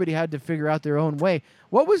 Like, everybody had to figure out their own way.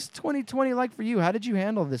 What was 2020 like for you? How did you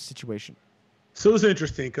handle this situation? So it was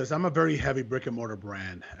interesting because I'm a very heavy brick and mortar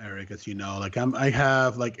brand, Eric, as you know. Like I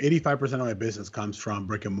have like 85% of my business comes from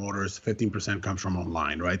brick and mortars, 15% comes from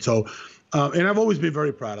online, right? So, and I've always been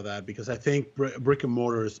very proud of that because I think brick and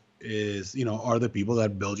mortars are the people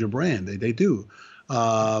that build your brand. They do.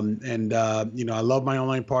 I love my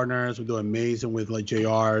online partners. We do amazing with like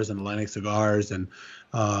JRs and Lennox Cigars,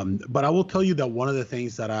 but I will tell you that one of the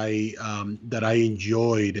things that I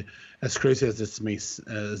enjoyed, as crazy as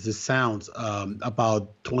this sounds,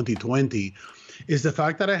 about 2020, is the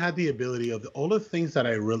fact that I had the ability of all the things that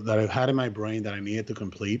I've had in my brain that I needed to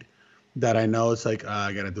complete. That I know it's like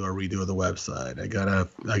I got to do a redo of the website. I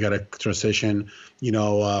gotta transition,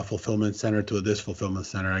 fulfillment center to this fulfillment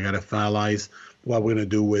center. I gotta finalize what we're gonna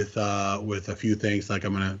do with a few things. Like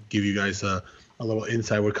I'm gonna give you guys a little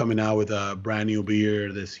insight. We're coming out with a brand new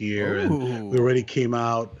beer this year, and we already came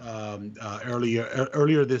out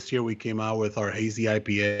earlier this year. We came out with our hazy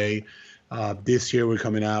IPA. This year we're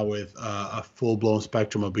coming out with a full blown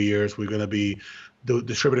spectrum of beers. We're gonna be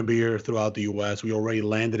distributing beer throughout the U.S. We already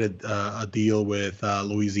landed a deal with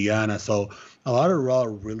Louisiana. So a lot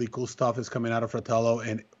of really cool stuff is coming out of Fratello.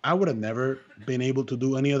 And I would have never been able to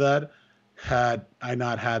do any of that had I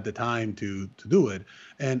not had the time to do it.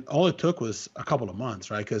 And all it took was a couple of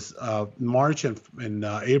months, right? Because March and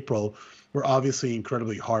April were obviously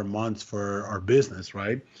incredibly hard months for our business,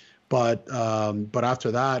 right? But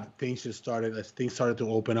after that, things started to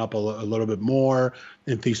open up a little bit more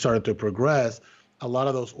and things started to progress. A lot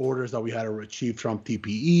of those orders that we had achieved from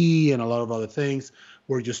TPE and a lot of other things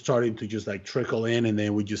were just starting to just like trickle in, and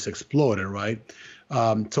then we just exploded, right?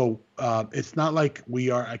 So it's not like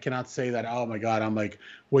I cannot say that, oh my God, I'm like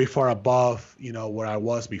way far above, where I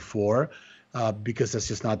was before, because that's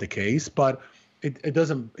just not the case. But it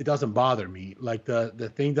doesn't bother me. Like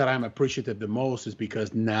the thing that I'm appreciative the most is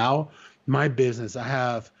because now my business, I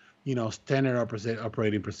have, standard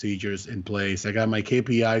operating procedures in place. I got my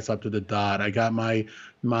KPIs up to the dot. I got my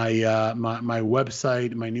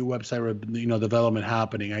website, my new website, development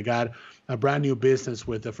happening. I got a brand new business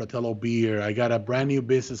with the Fratello beer. I got a brand new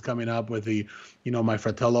business coming up with the, my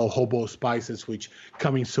Fratello Hobo Spices, which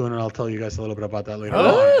coming soon, and I'll tell you guys a little bit about that later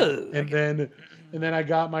on. And then And then I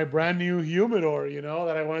got my brand new humidor,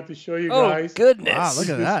 that I wanted to show you guys. Oh, goodness. Wow, look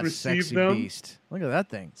at that received sexy them. beast. Look at that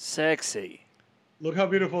thing. Sexy. Look how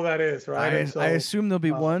beautiful that is, right? I assume there'll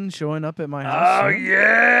be one showing up at my house. Oh,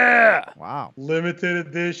 yeah. Wow. Limited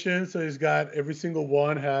edition. So he's got every single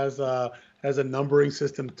one has a numbering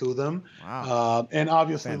system to them. Wow. And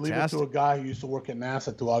obviously Fantastic. leave it to a guy who used to work at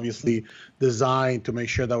NASA to obviously design to make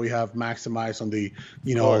sure that we have maximized on the,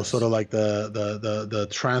 sort of like the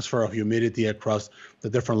transfer of humidity across the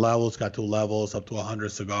different levels. Got 2 levels, up to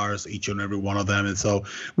 100 cigars, each and every one of them. And so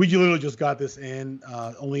we literally just got this in,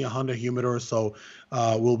 only 100 humidors. So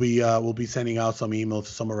we'll be sending out some emails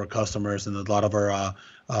to some of our customers and a lot of our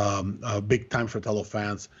big time Fratello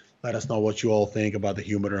fans. Let us know what you all think about the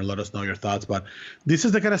humidor and let us know your thoughts. But this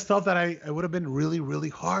is the kind of stuff that I would have been really, really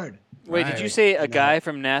hard. Wait, did you say a guy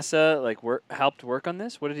from NASA helped work on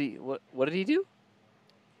this? What did he do?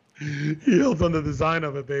 He helped on the design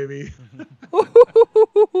of it, baby.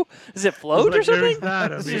 Does it float or something? There's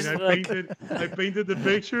that. I painted the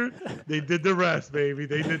picture. They did the rest, baby.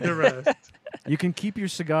 They did the rest. You can keep your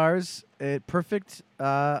cigars at perfect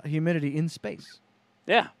humidity in space.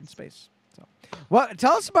 Yeah. In space. So, well,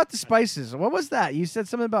 tell us about the spices. What was that? You said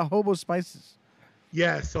something about hobo spices.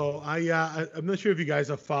 Yeah, so I'm not sure if you guys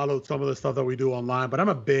have followed some of the stuff that we do online, but I'm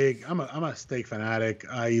a steak fanatic.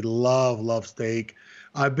 I love steak.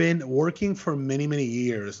 I've been working for many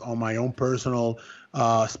years on my own personal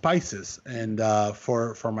spices and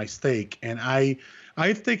for my steak, and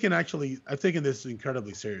I've taken this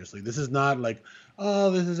incredibly seriously. This is not like,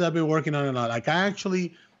 I've been working on it. Not like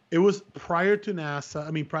it was prior to NASA.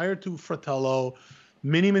 I mean, prior to Fratello,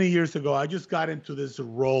 many years ago. I just got into this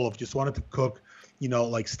role of just wanted to cook,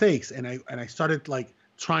 like steaks, and I started like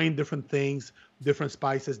trying different things, different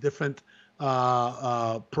spices, different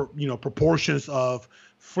proportions of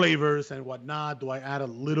flavors and whatnot. Do I add a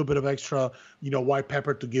little bit of extra, white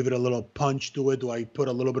pepper to give it a little punch to it? Do I put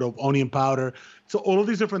a little bit of onion powder? So all of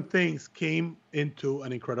these different things came into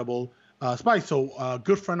an incredible spice. So a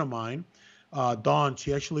good friend of mine, Dawn,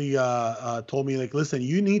 she actually told me, like, listen,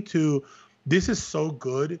 this is so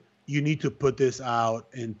good. You need to put this out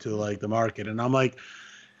into like the market. And I'm like,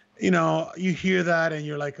 you hear that and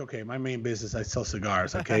you're like, okay, my main business, I sell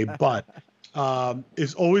cigars. Okay. But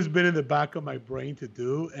it's always been in the back of my brain to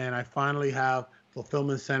do. And I finally have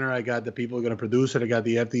fulfillment center. I got the people who are going to produce it. I got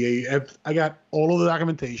the FDA. I got all of the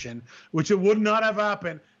documentation, which it would not have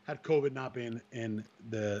happened had COVID not been in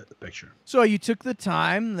the picture. So you took the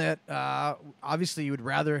time that obviously you would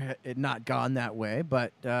rather it not gone that way,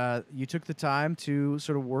 but you took the time to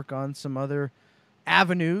sort of work on some other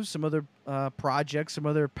avenues, some other projects, some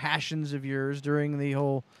other passions of yours during the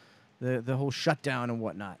whole shutdown and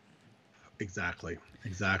whatnot. Exactly,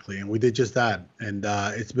 and we did just that, and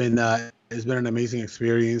it's been an amazing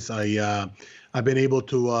experience. I've been able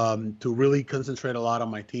to really concentrate a lot on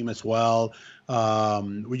my team as well.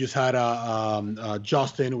 We just had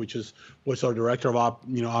Justin, was our director of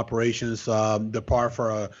operations, depart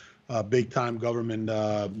for a big time government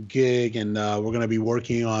gig, and we're going to be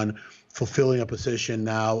working on fulfilling a position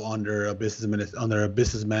now under a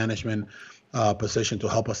business management position to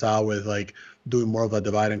help us out with like doing more of a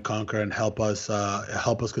divide and conquer and help us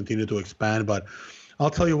continue to expand. But I'll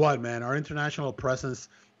tell you what, man, our international presence,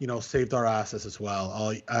 saved our asses as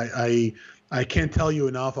well. I can't tell you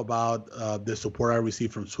enough about the support I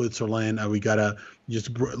received from Switzerland. We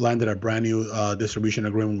landed a brand new distribution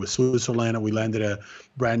agreement with Switzerland, and we landed a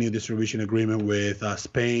brand new distribution agreement with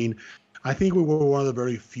Spain. I think we were one of the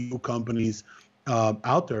very few companies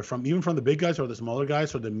out there, even from the big guys or the smaller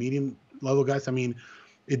guys or the medium level guys. I mean,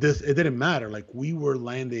 it didn't matter. Like we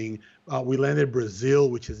landed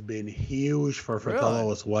Brazil, which has been huge for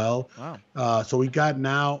Fratello as well. Wow. So we got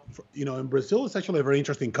now, in Brazil, it's actually a very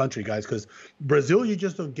interesting country, guys, because Brazil, you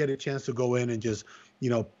just don't get a chance to go in and just,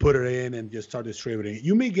 put it in and just start distributing it.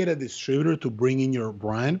 You may get a distributor to bring in your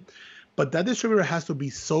brand, but that distributor has to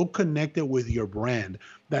be so connected with your brand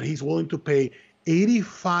that he's willing to pay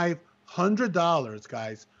 $8,500,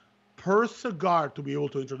 guys, per cigar to be able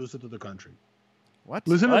to introduce it to the country. What?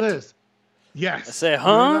 Listen to this. Yes. I say,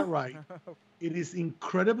 huh? You're right. It is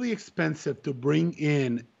incredibly expensive to bring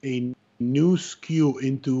in a new SKU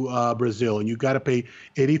into Brazil, and you got to pay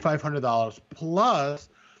 $8,500 plus.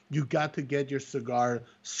 You got to get your cigar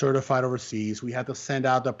certified overseas. We had to send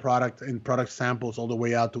out the product and product samples all the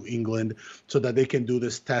way out to England so that they can do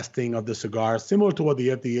this testing of the cigar, similar to what the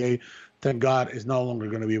FDA, thank God, is no longer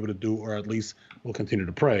going to be able to do, or at least we'll continue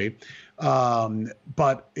to pray.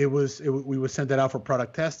 But we would send that out for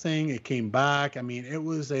product testing. It came back. I mean, it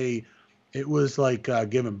was a It was like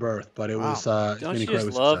giving birth, but it was. It's Don't been you just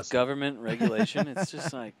incredibly love successful. government regulation? It's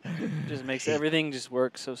just like just makes everything just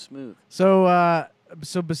work so smooth. So,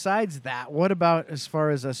 so besides that, what about as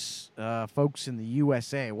far as us folks in the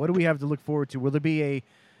USA? What do we have to look forward to? Will there be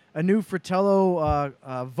a new Fratello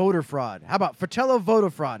voter fraud? How about Fratello voter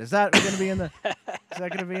fraud? Is that going to be in the? Is that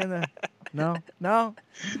going to be in the? No.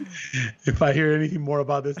 If I hear anything more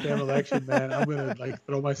about this damn election, man, I'm gonna like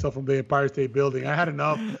throw myself from the Empire State Building. I had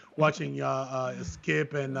enough watching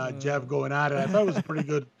Skip and Jeff going at it. I thought it was a pretty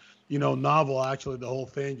good, novel. Actually, the whole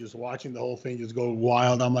thing, just watching the whole thing just go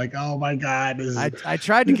wild. I'm like, oh my god. I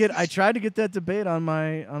tried to get that debate on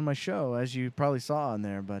my show, as you probably saw on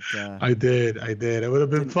there, but I did. It would have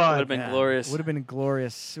been fun. Would have been glorious. Would have been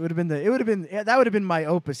glorious. That would have been my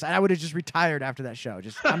opus. I would have just retired after that show.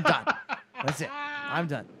 I'm done. That's it. I'm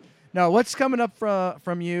done. No, what's coming up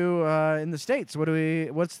from you in the States?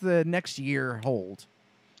 What's the next year hold?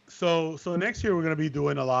 So next year we're going to be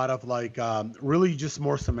doing a lot of like really just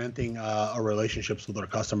more cementing our relationships with our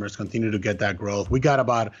customers, continue to get that growth. We got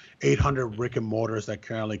about 800 brick and mortars that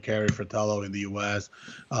currently carry Fratello in the U.S.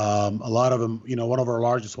 A lot of them, one of our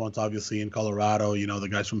largest ones, obviously in Colorado. The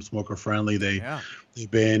guys from Smoker Friendly, they've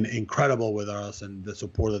been incredible with us and the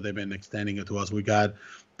support that they've been extending it to us. We got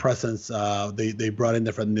presence. They brought in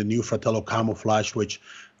the new Fratello Camouflage, which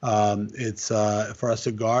it's for a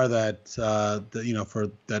cigar that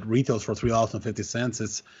that retails for $3.50.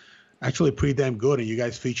 It's actually pretty damn good, and you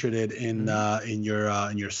guys featured it in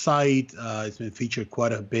your site. It's been featured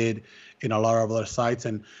quite a bit in a lot of other sites,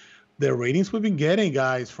 and the ratings we've been getting,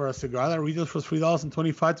 guys, for a cigar that retails for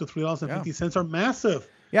 $3.25 to $3.50 are massive.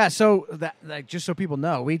 Yeah. So that just so people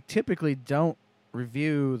know, we typically don't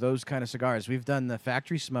review those kind of cigars. We've done the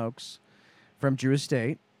factory smokes from Drew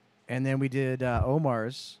Estate, and then we did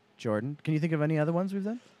Omar's. Jordan, can you think of any other ones we've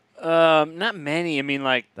done? Not many. I mean,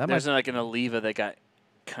 like there's like an Oliva that got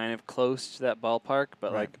kind of close to that ballpark,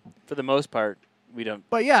 but like for the most part, we don't.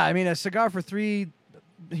 But yeah, I mean, a cigar for under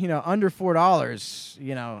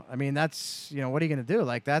 $4. I mean, that's what are you going to do?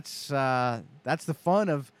 Like that's the fun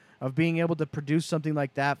of being able to produce something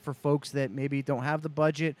like that for folks that maybe don't have the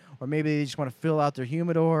budget, or maybe they just want to fill out their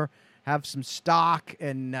humidor, have some stock,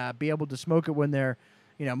 and be able to smoke it when they're,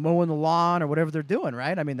 mowing the lawn or whatever they're doing,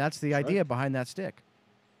 right? I mean, that's the idea behind that stick.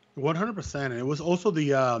 100%. And it was also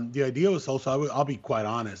the idea was also, I'll be quite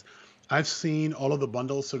honest. I've seen all of the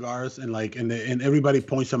bundle cigars and everybody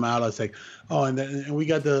points them out. It's like, oh, and we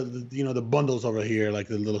got the bundles over here, like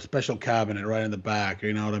the little special cabinet right in the back.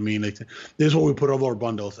 You know what I mean? Like, this is what we put over our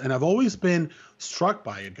bundles. And I've always been struck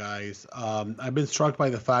by it, guys. I've been struck by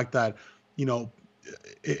the fact that,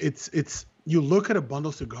 it's you look at a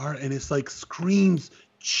bundle cigar and it's like screams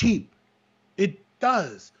cheap. It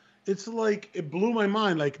does. It's like, it blew my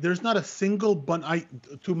mind. Like, there's not a single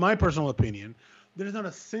to my personal opinion, there's not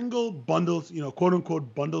a single bundle, quote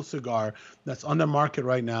unquote bundle cigar that's on the market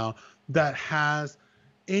right now that has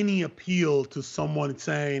any appeal to someone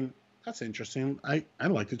saying, that's interesting. I'd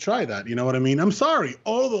like to try that. You know what I mean? I'm sorry.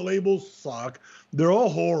 All the labels suck. They're all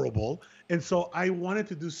horrible. And so I wanted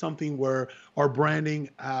to do something where our branding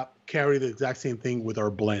carry the exact same thing with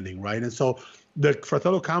our blending, right? And so the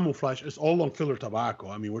Fratello Camouflage is all on filler tobacco.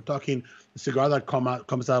 I mean, we're talking a cigar that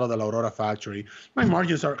comes out of the La Aurora factory. My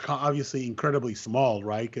margins are obviously incredibly small,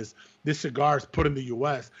 right? Because this cigar is put in the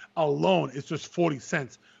U.S. alone, it's just 40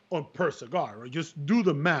 cents per cigar, right? Just do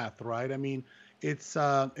the math, right? I mean, it's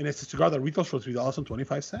a cigar that retails for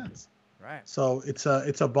 $3.25. Right. So it's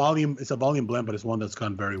a volume blend, but it's one that's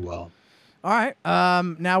gone very well. All right.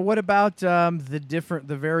 Now, what about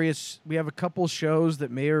the various? We have a couple shows that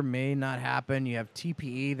may or may not happen. You have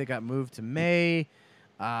TPE that got moved to May.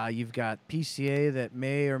 You've got PCA that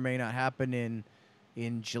may or may not happen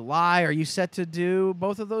in July. Are you set to do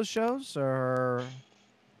both of those shows, or?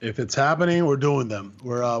 If it's happening, we're doing them.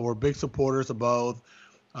 We're big supporters of both.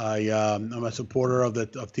 I'm a supporter of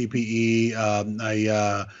TPE.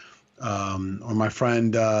 Or my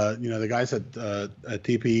friend, the guys at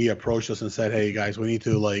TPE approached us and said, "Hey guys, we'd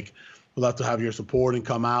love to have your support and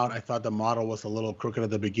come out." I thought the model was a little crooked at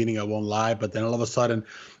the beginning, I won't lie, but then all of a sudden,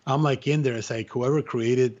 I'm like in there. It's like whoever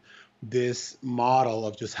created this model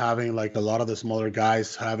of just having like a lot of the smaller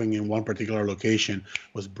guys having in one particular location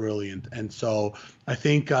was brilliant. And so I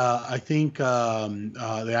think the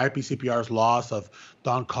IPCPR's loss of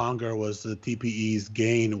Dawn Conger was the TPE's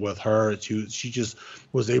gain with her. She just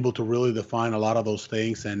was able to really define a lot of those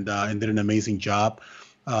things and did an amazing job.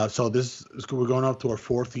 So we're going up to our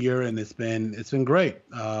fourth year, and it's been great.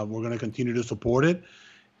 We're going to continue to support it.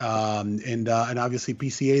 And obviously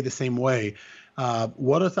PCA the same way.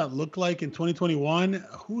 What does that look like in 2021?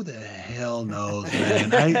 Who the hell knows,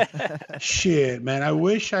 man? Shit, man. I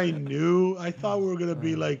wish I knew. I thought we were gonna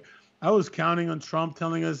be like. I was counting on Trump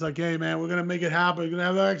telling us like, "Hey, man, we're gonna make it happen. We're gonna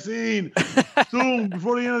have a vaccine soon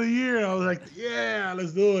before the end of the year." I was like, "Yeah,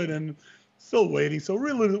 let's do it." And still waiting. So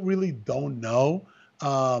really don't know.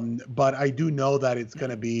 But I do know that it's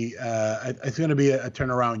gonna be a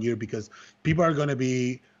turnaround year because people are gonna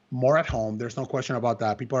be more at home. There's no question about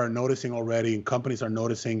that. People are noticing already, and companies are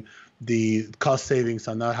noticing the cost savings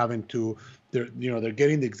on not having to. They're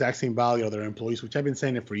getting the exact same value of their employees, which I've been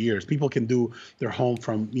saying it for years. People can do their home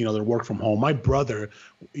from their work from home. My brother,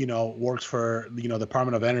 works for the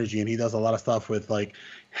Department of Energy, and he does a lot of stuff with like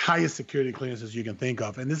highest security clearances you can think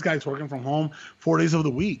of. And this guy's working from home 4 days of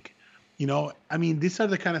the week. I mean, these are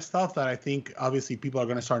the kind of stuff that I think obviously people are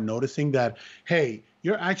going to start noticing that, hey,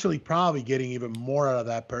 you're actually probably getting even more out of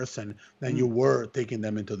that person than you were taking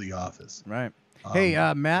them into the office. Right. Hey,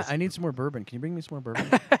 Matt, I need some more bourbon. Can you bring me some more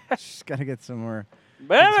bourbon? Just got to get some more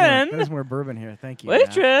bourbon. Get some more bourbon here. Thank you,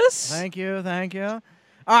 waitress. Matt. Thank you.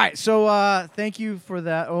 All right, so thank you for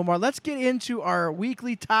that, Omar. Let's get into our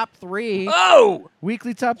weekly top 3. Oh!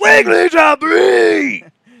 Weekly top 3. Weekly top 3!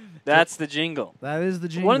 That's the jingle. That is the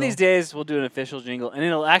jingle. One of these days, we'll do an official jingle, and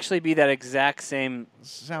it'll actually be that exact same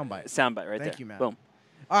soundbite right there. Thank you, Matt. Boom.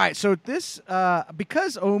 All right, so this,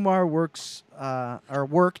 because Omar worked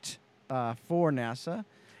for NASA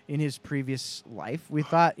in his previous life, we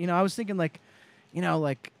thought, I was thinking like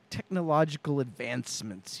technological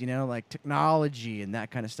advancements, like technology and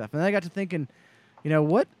that kind of stuff. And then I got to thinking,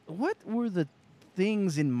 what were the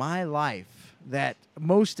things in my life that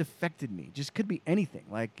most affected me? Just could be anything,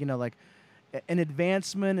 like an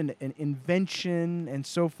advancement, an invention, and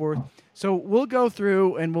so forth. So we'll go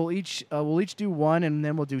through and we'll each do one, and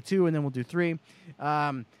then we'll do 2, and then we'll do 3.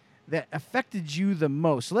 That affected you the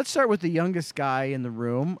most. So let's start with the youngest guy in the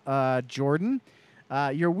room, Jordan.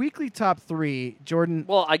 Your weekly top 3, Jordan.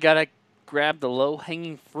 Well, I gotta grab the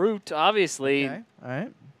low-hanging fruit, obviously. Okay. All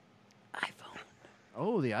right. iPhone.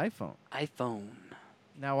 Oh, the iPhone. iPhone.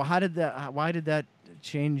 Now, why did that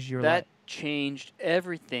change your life? That changed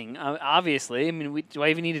everything. Obviously, I mean, do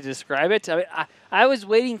I even need to describe it? I was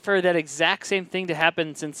waiting for that exact same thing to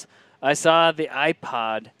happen since I saw the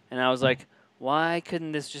iPod, and I was like, why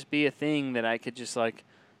couldn't this just be a thing that I could just like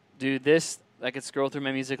do this? I could scroll through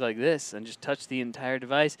my music like this and just touch the entire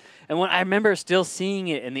device. And when I remember still seeing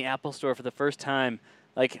it in the Apple Store for the first time,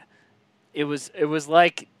 like it was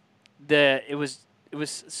like it was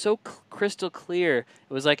so crystal clear.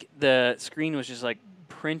 It was like the screen was just like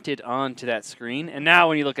printed onto that screen. And now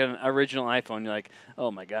when you look at an original iPhone, you're like,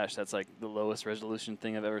 oh my gosh, that's like the lowest resolution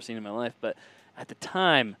thing I've ever seen in my life. But at the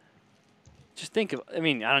time, just think of, I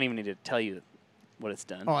mean, I don't even need to tell you what it's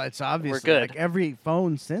done. Oh, it's obvious. We're good. Like every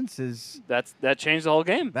phone since is that changed the whole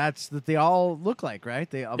game. That's that they all look like, right?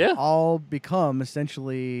 They all become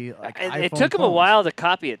essentially like iPhone it took them a phones. while to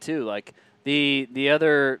copy it too. Like the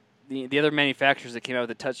other manufacturers that came out with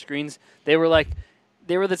the touch screens, they were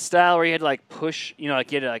the style where you had to like push,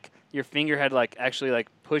 like you had to, like your finger had to, like actually like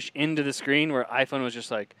push into the screen, where iPhone was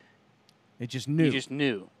just like it just knew. You just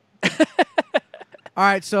knew. All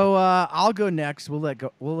right, so I'll go next. We'll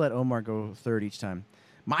let Omar go third each time.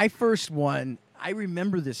 My first one, I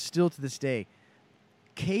remember this still to this day.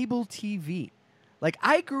 Cable TV. Like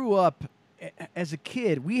I grew up as a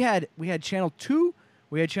kid. We had channel 2,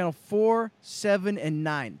 we had channel 4, 7, and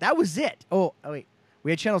 9. That was it. Oh wait,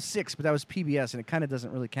 we had channel 6, but that was PBS, and it kind of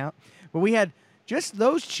doesn't really count. But we had just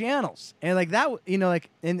those channels, and like that,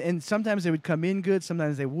 and sometimes they would come in good,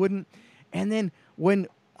 sometimes they wouldn't, and then when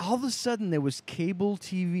all of a sudden there was cable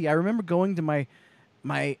TV. I remember going to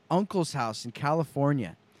my uncle's house in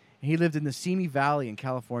California. And he lived in the Simi Valley in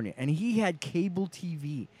California, and he had cable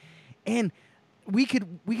TV. And we could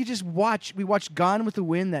just watch. We watched Gone with the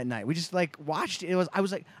Wind that night. We just like watched it. I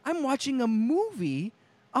was like, I'm watching a movie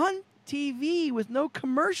on TV with no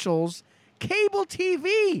commercials. Cable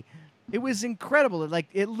TV. It was incredible. Like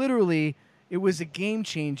it was a game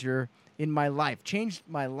changer in my life. Changed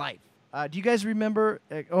my life. Do you guys remember,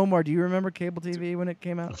 Omar? Do you remember cable TV when it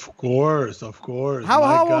came out? Of course. How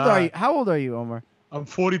old are you? How old are you, Omar? I'm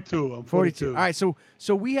 42. I'm 42. All right. So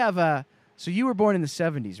we have So you were born in the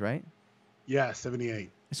 70s, right? Yeah, 78.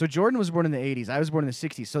 So Jordan was born in the 80s. I was born in the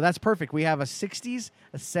 60s. So that's perfect. We have a 60s,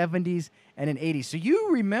 a 70s, and an 80s. So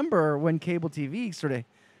you remember when cable TV sort of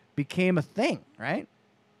became a thing, right?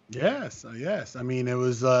 Yes. I mean, it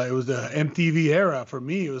was the MTV era for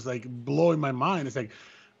me. It was like blowing my mind. It's like,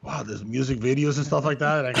 wow, there's music videos and stuff like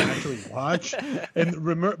that I can actually watch. And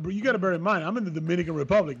remember, you got to bear in mind, I'm in the Dominican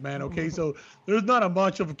Republic, man. Okay, so there's not a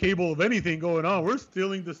much of a cable of anything going on. We're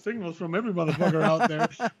stealing the signals from every motherfucker out there.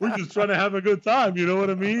 We're just trying to have a good time. You know what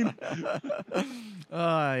I mean?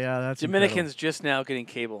 Oh, yeah, that's Dominicans incredible. just now getting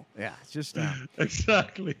cable. Yeah, it's just now.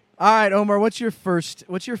 Exactly. All right, Omar, what's your first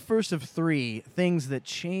of 3 things that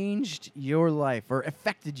changed your life or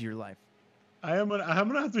affected your life? I'm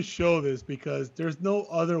gonna have to show this because there's no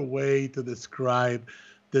other way to describe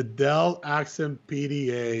the Dell Accent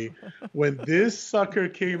PDA when this sucker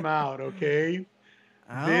came out. Okay.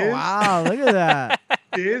 Oh, wow, look at that.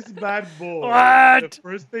 This bad boy. What? The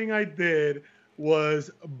first thing I did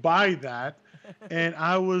was buy that, and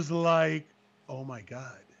I was like, "Oh my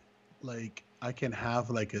god! Like I can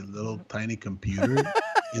have like a little tiny computer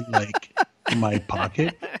in my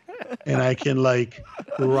pocket." And I can like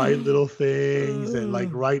write little things and like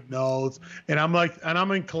write notes. And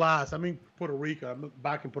I'm in class. I'm in Puerto Rico. I'm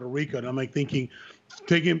back in Puerto Rico. And I'm like taking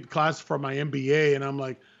class for my MBA. And I'm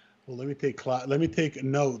like, well, let me take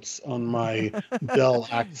notes on my Dell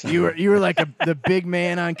Accent. You were like the big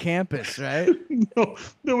man on campus, right? No,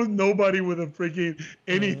 there was nobody with a freaking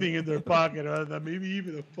anything in their pocket other than maybe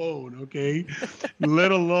even a phone, okay?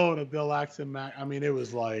 Let alone a Dell Accent Mac. I mean, it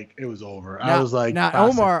was over. Now, I was like, now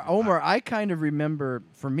Omar, I kind of remember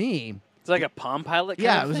for me. It's like a Palm Pilot kind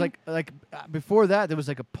Yeah, of it was thing? like before that there was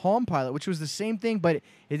like a Palm Pilot, which was the same thing, but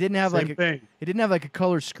it didn't have it didn't have like a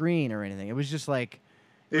color screen or anything. It was just like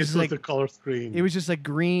This was the color screen. It was just like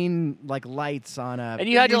green like lights on a. And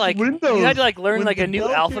you had to like learn When like the a new Dell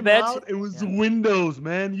came alphabet. out, it was Windows,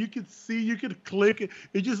 man. You could see, you could click.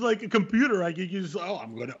 It's just like a computer. Like you just,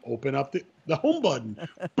 I'm gonna open up the home button.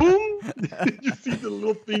 Boom! You see the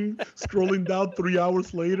little thing scrolling down 3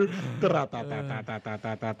 hours later.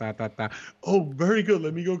 Oh, very good.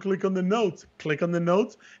 Let me go click on the notes. Click on the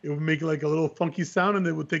notes. It would make like a little funky sound, and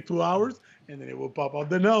it would take 2 hours, and then it would pop up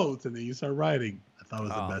the notes, and then you start writing. That was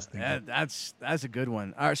the best thing. That's a good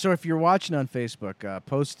one. All right, so if you're watching on Facebook,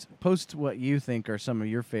 post what you think are some of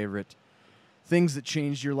your favorite things that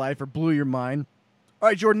changed your life or blew your mind. All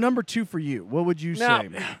right, Jordan, number 2 for you. What would you say?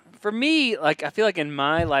 For me, like I feel like in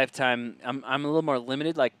my lifetime, I'm a little more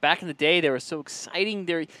limited. Like back in the day, they were so exciting.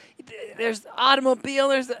 There's the automobile,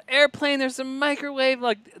 there's the airplane, there's the microwave.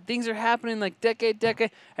 Like things are happening like decade,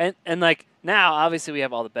 and like now, obviously we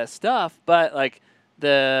have all the best stuff, but like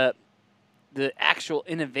the actual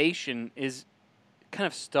innovation is kind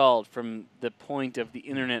of stalled from the point of the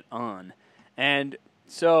internet on. And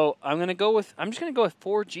so I'm just going to go with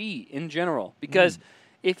 4G in general, because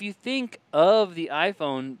if you think of the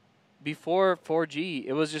iPhone before 4G,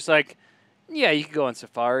 it was just like, yeah, you could go on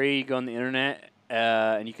Safari, you go on the internet,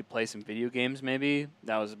 and you could play some video games maybe.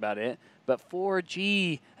 That was about it. But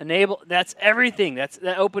 4G that's everything. That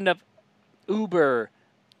opened up Uber,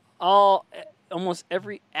 almost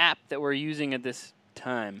every app that we're using at this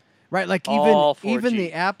time. Right, like even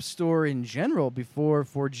the App Store in general before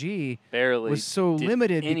 4G was so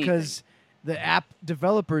limited because the app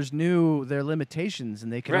developers knew their limitations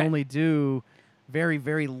and they could only do very,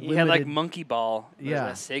 very limited. You had like Monkey Ball, yeah,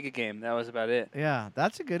 a Sega game. That was about it. Yeah,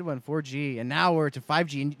 that's a good one, 4G. And now we're to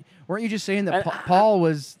 5G. And weren't you just saying that Paul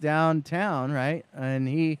was downtown, right? And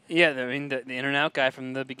he... Yeah, I mean, the In-N-Out guy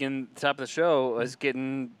from the top of the show was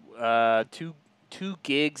getting 2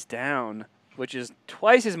 gigs down, which is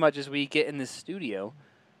twice as much as we get in this studio.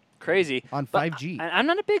 Crazy. On 5G. I'm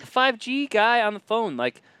not a big 5G guy on the phone.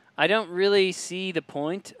 Like, I don't really see the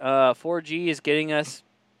point. 4G is getting us...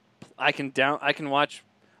 I can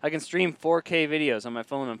stream 4K videos on my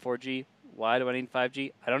phone on 4G. Why do I need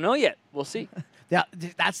 5G? I don't know yet. We'll see.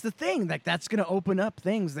 That's the thing. Like, that's going to open up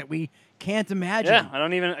things that we can't imagine. Yeah, I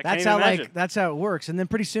can't even imagine. That's how it works. And then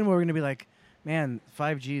pretty soon we're going to be like, man,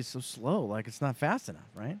 5G is so slow. Like, it's not fast enough,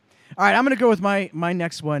 right? All right, I'm going to go with my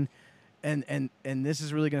next one, and this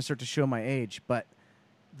is really going to start to show my age, but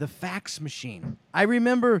the fax machine. I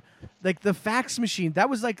remember, like, the fax machine. That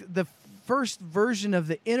was, like, the first version of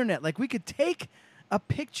the internet. Like, we could take a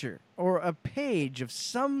picture or a page of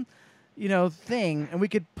some, thing, and we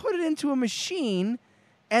could put it into a machine,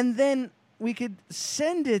 and then we could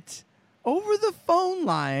send it over the phone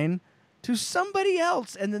line to somebody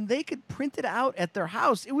else, and then they could print it out at their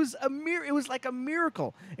house. It was it was like a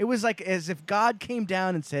miracle. It was like as if God came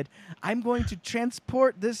down and said, "I'm going to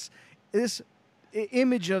transport this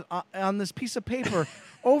image on this piece of paper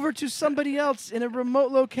over to somebody else in a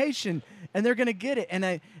remote location, and they're going to get it."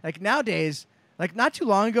 And nowadays, like not too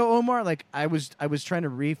long ago, Omar, like I was trying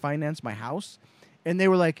to refinance my house, and they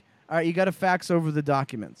were like, all right, you got to fax over the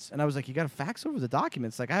documents. And I was like, you got to fax over the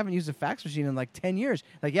documents? Like, I haven't used a fax machine in like 10 years.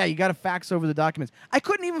 Like, yeah, you got to fax over the documents. I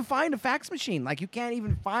couldn't even find a fax machine. Like, you can't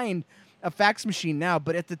even find a fax machine now.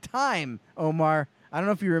 But at the time, Omar, I don't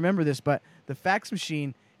know if you remember this, but the fax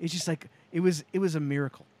machine is just like, it was a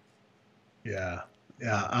miracle. Yeah.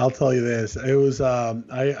 Yeah, I'll tell you this. It was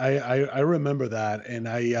I remember that, and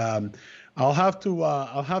I'll have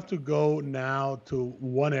to go now to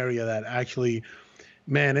one area that actually,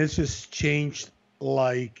 man, it's just changed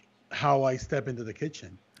like how I step into the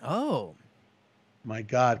kitchen. Oh. My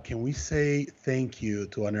God, can we say thank you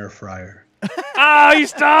to an air fryer? Oh, you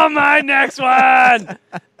stole my next one.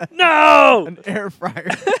 No. An air fryer.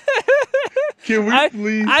 Can we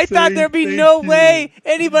please I thought there'd be no way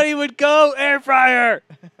anybody would go air fryer.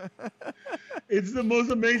 It's the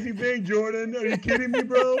most amazing thing, Jordan. Are you kidding me,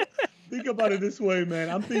 bro? Think about it this way,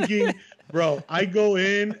 man. I'm thinking, bro, I go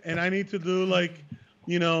in and I need to do like,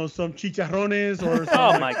 some chicharrones or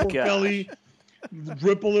some pork belly.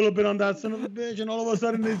 Drip a little bit on that son of a bitch, and all of a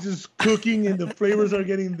sudden it's just cooking and the flavors are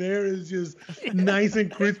getting there. It's just nice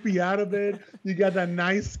and crispy out of it. You got that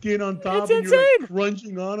nice skin on top, It's and insane. you're like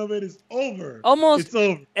crunching on of it. It's over. Almost it's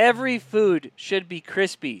over. every food should be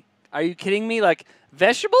crispy. Are you kidding me? Like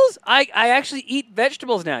vegetables? I actually eat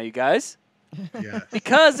vegetables now, you guys. Yeah.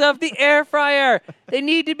 Because of the air fryer. They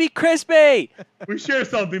need to be crispy. We share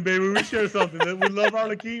something, baby. We share something. We love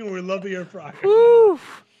Arlequin and we love the air fryer. Woo.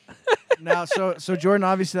 Now, so Jordan,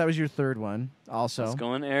 obviously that was your third one also. Let's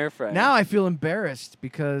go in air fryer. Now I feel embarrassed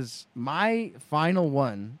because my final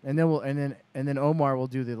one, and then Omar will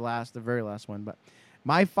do the very last one, but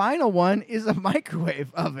my final one is a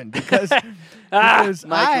microwave oven because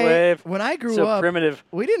microwave. When I grew so up, primitive.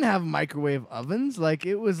 we didn't have microwave ovens. Like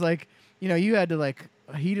it was like, you had to like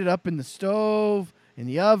heat it up in the stove, in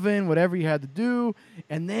the oven, whatever you had to do,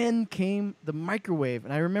 and then came the microwave.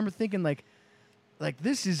 And I remember thinking like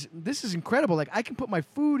this is incredible. Like I can put my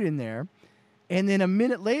food in there, and then a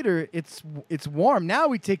minute later it's warm. Now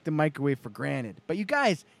we take the microwave for granted. But you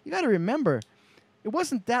guys, you got to remember, it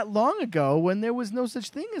wasn't that long ago when there was no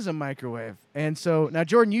such thing as a microwave. And so now,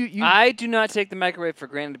 Jordan, you I do not take the microwave for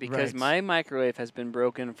granted because Right. my microwave has been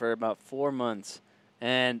broken for about 4 months,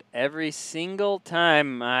 and every single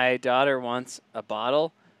time my daughter wants a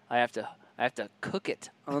bottle, I have to cook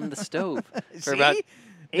it on the stove for about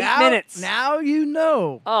 8 minutes. Now you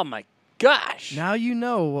know. Oh my gosh! Now you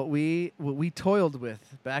know what we toiled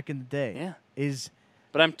with back in the day. Yeah. Is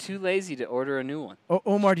But I'm too lazy to order a new one.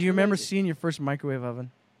 Omar, do you remember lazy. seeing your first microwave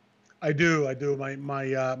oven? I do.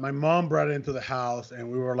 My mom brought it into the house, and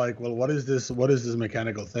we were like, "Well, what is this? What is this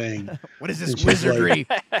mechanical thing?" What is this And she's wizardry?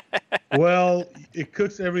 Well, it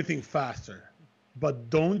cooks everything faster, but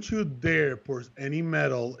don't you dare pour any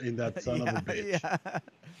metal in that son of a bitch. Yeah.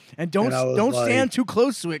 And don't I was stand like- too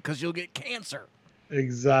close to it because you'll get cancer.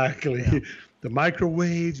 Exactly. Yeah. The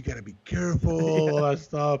microwaves, you got to be careful, all that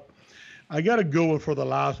stuff. I got to go for the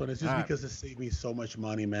last one. It's just All right. because it saved me so much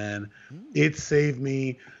money, man. It saved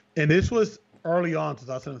me. And this was early on,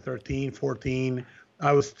 2013, 14.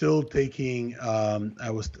 I was still taking, I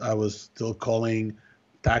was still calling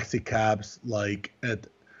taxi cabs like at,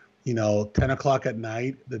 10 o'clock at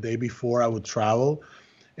night the day before I would travel.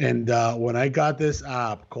 And when I got this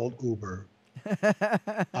app called Uber,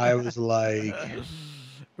 I was like,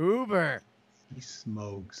 Uber. he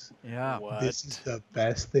smokes. Yeah. What? This is the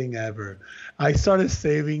best thing ever. I started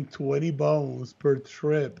saving 20 bones per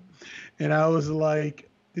trip. And I was like,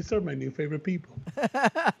 these are my new favorite people.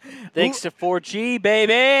 Thanks to 4G,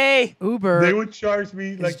 baby. Uber. They would charge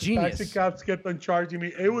me, like genius. taxi cabs kept on charging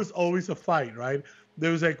me. It was always a fight, right?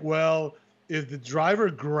 There was like, well, if the driver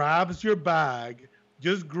grabs your bag,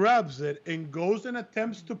 just grabs it and goes and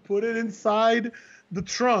attempts to put it inside the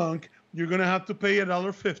trunk, you're going to have to pay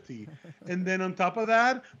 $1.50. And then on top of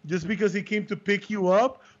that, just because he came to pick you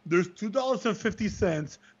up, there's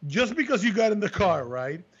 $2.50 just because you got in the car,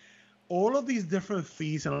 right? All of these different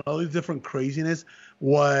fees and all these different craziness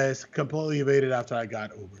was completely evaded after I got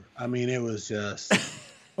Uber. I mean, it was just...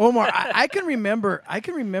 Omar, I can remember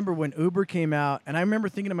when Uber came out, and I remember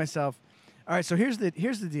thinking to myself, all right, so here's the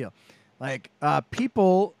deal. Like,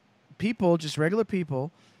 people, just regular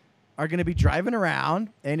people, are going to be driving around,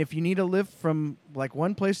 and if you need a lift from like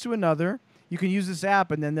one place to another, you can use this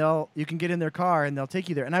app, and then you can get in their car, and they'll take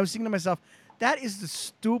you there. And I was thinking to myself, that is the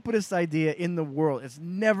stupidest idea in the world. It's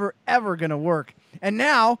never ever going to work. And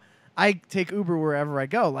now I take Uber wherever I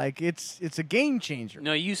go. Like it's a game changer.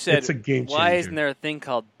 No, you said, It's a game why changer. isn't there a thing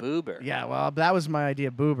called Boober? Yeah, well, that was my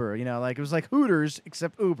idea, Boober. Like it was like Hooters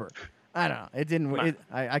except Uber. I don't know. It didn't.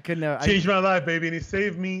 I couldn't. Changed my life, baby, and it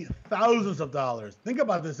saved me thousands of dollars. Think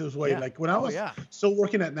about this way. Like when I was still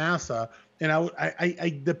working at NASA, and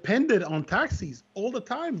I depended on taxis all the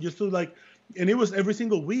time just to like, and it was every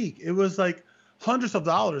single week. It was like hundreds of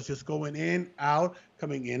dollars just going in, out,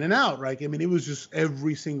 coming in and out. Right? I mean, it was just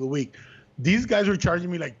every single week. These guys were charging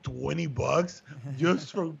me like $20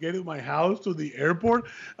 just for getting my house to the airport.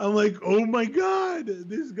 I'm like, oh my God,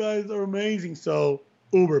 these guys are amazing. So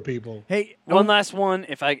Uber people. Hey, one last one.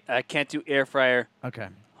 If I can't do air fryer. Okay.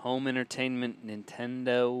 Home entertainment,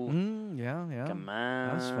 Nintendo. Yeah. Come on.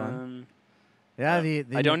 That was fun. Yeah,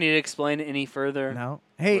 I don't need to explain it any further. No.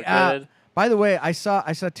 Hey, by the way, I saw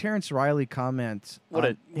Terrence Riley comment. What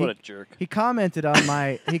a jerk. He commented on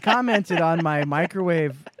my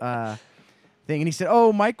microwave thing, and he said,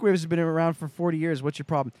 "Oh, microwaves have been around for 40 years. What's your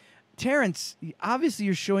problem?" Terrence, obviously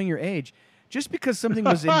you're showing your age. Just because something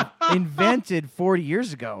was invented 40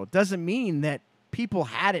 years ago doesn't mean that people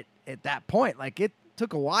had it at that point. Like, it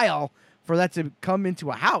took a while for that to come into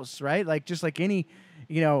a house, right? Like, just like any,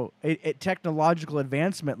 technological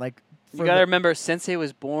advancement. Like, you got to remember, Sensei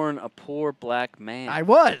was born a poor black man. I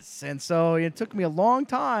was. And so it took me a long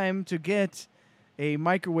time to get a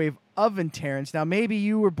microwave oven, Terrence. Now, maybe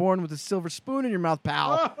you were born with a silver spoon in your mouth,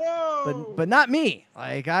 pal, but not me.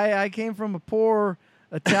 Like, I came from a poor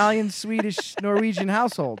Italian, Swedish, Norwegian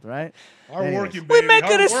household, right? Hard-working, we make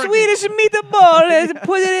it a Swedish meatball and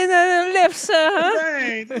put it in the lips,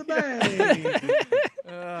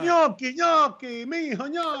 Gnocchi,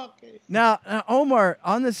 mijo, gnocchi. Now, Omar,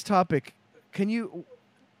 on this topic,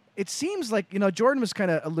 it seems like, Jordan was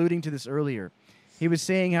kind of alluding to this earlier. He was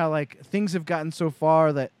saying how, like, things have gotten so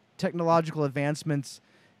far that technological advancements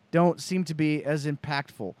don't seem to be as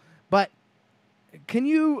impactful. But can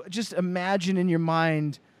you just imagine in your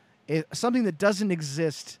mind something that doesn't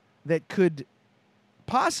exist that could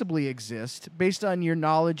possibly exist based on your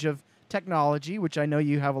knowledge of technology, which I know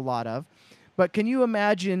you have a lot of, but can you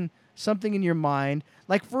imagine something in your mind?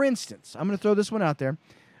 Like, for instance, I'm going to throw this one out there.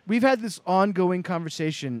 We've had this ongoing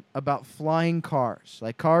conversation about flying cars,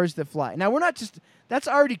 like cars that fly. Now, that's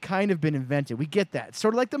already kind of been invented. We get that. It's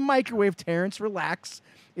sort of like the microwave, Terrence, relax.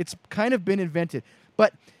 It's kind of been invented.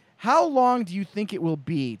 But how long do you think it will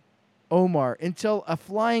be, Omar, until a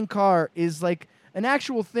flying car is like an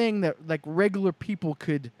actual thing that like regular people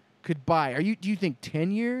could buy? Do you think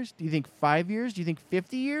 10 years? Do you think 5 years? Do you think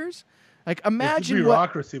 50 years? Like, imagine it's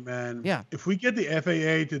bureaucracy, man. Yeah. If we get the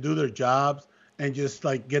FAA to do their jobs and just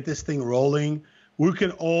like get this thing rolling, we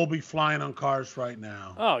can all be flying on cars right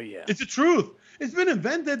now. Oh yeah. It's the truth. It's been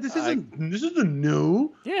invented. This isn't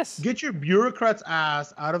new. Yes. Get your bureaucrat's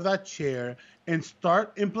ass out of that chair and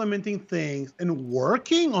start implementing things and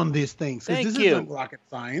working on these things. Thank this you. Isn't rocket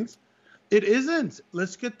science. It isn't.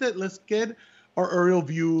 Let's get our aerial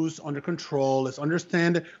views under control. Let's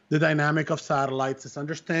understand the dynamic of satellites. Let's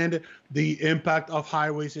understand the impact of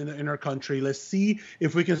highways in our country. Let's see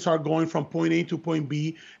if we can start going from point A to point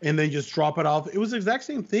B and then just drop it off. It was the exact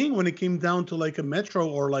same thing when it came down to like a metro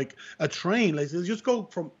or like a train. Let's just go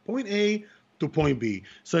from point A to point B.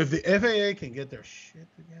 So if the FAA can get their shit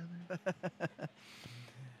together.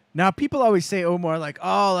 Now, people always say, Omar, like,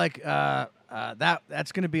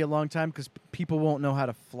 that's going to be a long time because people won't know how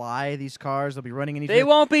to fly these cars. They'll be running anything. They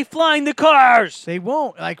won't be flying the cars. They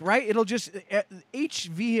won't. Like, right? It'll just each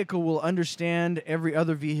vehicle will understand every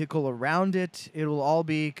other vehicle around it. It will all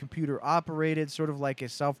be computer operated, sort of like a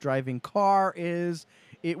self-driving car is.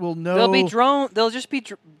 It will know. They'll just be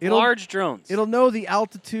large drones. It'll know the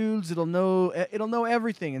altitudes. It'll know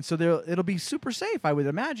everything, and so it'll be super safe. I would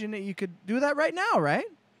imagine that you could do that right now, right?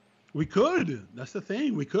 We could. That's the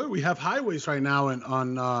thing. We could. We have highways right now in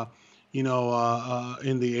the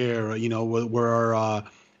air. Where our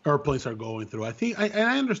airplanes are going through. I think, and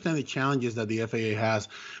I understand the challenges that the FAA has,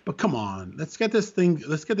 but come on, let's get this thing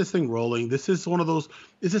rolling. This is one of those.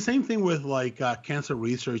 It's the same thing with like cancer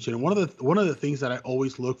research, and one of the things that I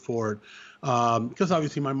always look for, because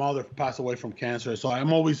obviously my mother passed away from cancer, so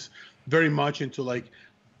I'm always very much into like,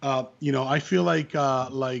 I feel like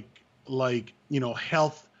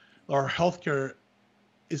health. Our healthcare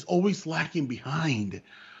is always lacking behind,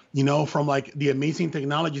 from like the amazing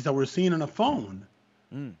technologies that we're seeing on a phone.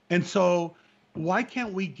 And so why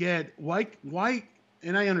can't we why,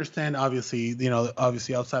 and I understand obviously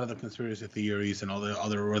outside of the conspiracy theories and all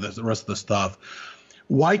the rest of the stuff,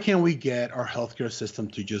 why can't we get our healthcare system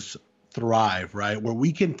to just thrive, right? Where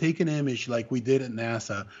we can take an image like we did at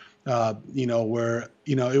NASA where,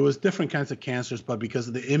 it was different kinds of cancers, but because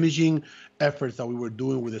of the imaging efforts that we were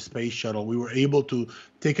doing with the space shuttle, we were able to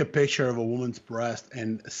take a picture of a woman's breast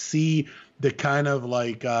and see the kind of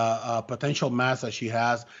like potential mass that she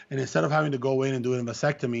has. And instead of having to go in and do a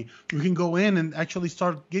vasectomy, we can go in and actually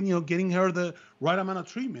start getting her the right amount of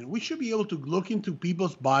treatment. We should be able to look into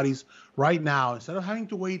people's bodies right now instead of having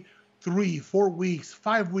to wait 3, 4 weeks,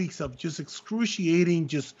 5 weeks of just excruciating,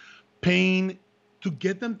 just pain, to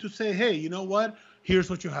get them to say, hey, you know what? Here's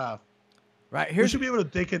what you have. Right. We should be able to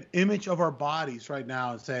take an image of our bodies right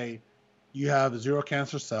now and say, you have 0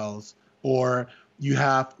 cancer cells, or you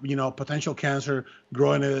have, potential cancer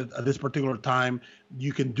growing at this particular time.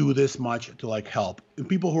 You can do this much to like help. And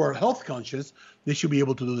people who are health conscious, they should be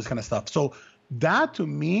able to do this kind of stuff. So that to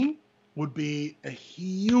me would be a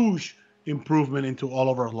huge improvement into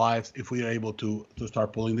all of our lives if we are able to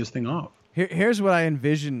start pulling this thing off. Here's what I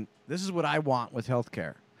envision. This is what I want with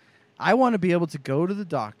healthcare. I want to be able to go to the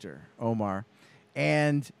doctor, Omar,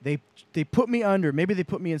 and they put me under. Maybe they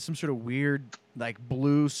put me in some sort of weird like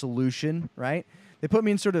blue solution, right? They put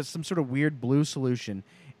me in some sort of weird blue solution,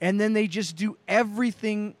 and then they just do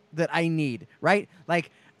everything that I need, right?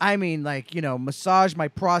 Massage my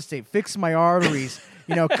prostate, fix my arteries,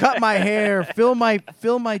 cut my hair, fill my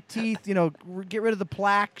teeth, get rid of the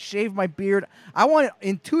plaque, shave my beard. I want it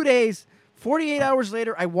in 2 days. 48 hours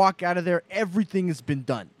later, I walk out of there. Everything has been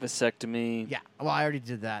done. Vasectomy. Yeah. Well, I already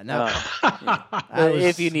did that. No.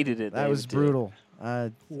 If you needed it. That was brutal.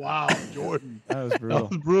 Wow, Jordan. That was brutal. That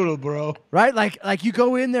was brutal, bro. Right? Like you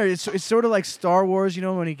go in there. It's sort of like Star Wars,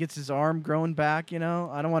 when he gets his arm growing back. I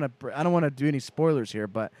don't want to do any spoilers here,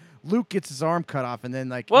 but Luke gets his arm cut off, and then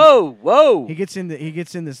like whoa. He gets in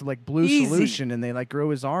this like blue solution, and they like grow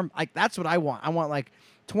his arm. Like that's what I want. I want like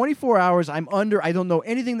 24 hours. I'm under. I don't know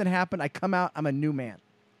anything that happened. I come out. I'm a new man.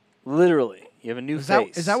 Literally, you have a new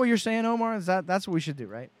face. Is that what you're saying, Omar? That's what we should do,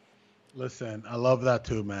 right? Listen, I love that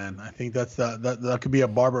too, man. I think that could be a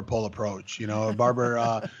barber pole approach. A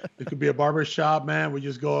barber. It could be a barber shop, man. We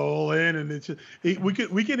just go all in, and we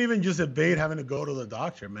can even just evade having to go to the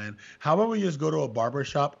doctor, man. How about we just go to a barber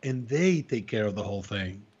shop and they take care of the whole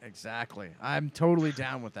thing? Exactly. I'm totally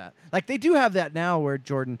down with that. Like they do have that now, where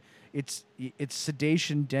Jordan, it's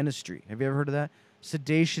sedation dentistry. Have you ever heard of that?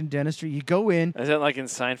 Sedation dentistry. You go in. Is that like in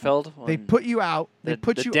Seinfeld? They put you out. They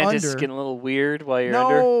put you under. The dentist's getting a little weird while you're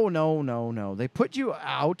under? No. They put you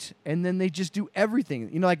out, and then they just do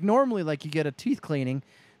everything. Like normally, like you get a teeth cleaning,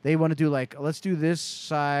 they want to do like, let's do this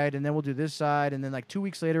side, and then we'll do this side, and then like 2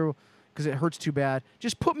 weeks later, because it hurts too bad,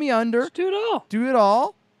 just put me under. Just do it all. Do it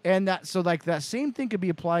all. And that same thing could be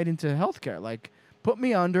applied into healthcare. Like put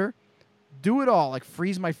me under, do it all. Like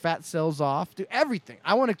freeze my fat cells off, do everything.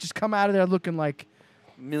 I want to just come out of there looking like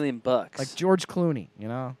 $1 million, like George Clooney.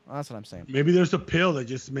 That's what I'm saying. Maybe there's a pill that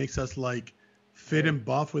just makes us like fit and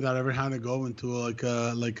buff without ever having to go into like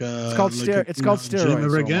a. It's called steroids. Gym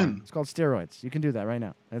ever again. It's called steroids. You can do that right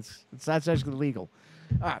now. That's actually legal.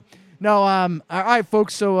 All right. No, all right,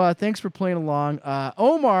 folks. So thanks for playing along.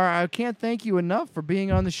 Omar, I can't thank you enough for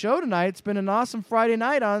being on the show tonight. It's been an awesome Friday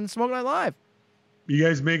night on Smoke Night Live. You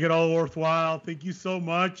guys make it all worthwhile. Thank you so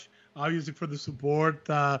much, obviously, for the support.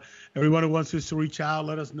 Everyone who wants us to reach out,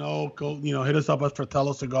 let us know. Go, hit us up at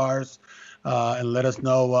Fratello Cigars, and let us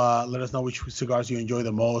know which cigars you enjoy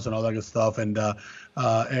the most and all that good stuff. And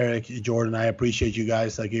Eric, Jordan, I appreciate you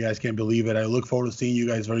guys. Like you guys can't believe it. I look forward to seeing you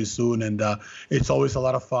guys very soon, and it's always a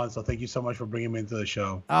lot of fun. So thank you so much for bringing me into the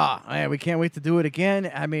show. Man, we can't wait to do it again.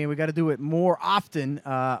 I mean, we got to do it more often.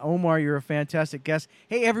 Omar, you're a fantastic guest.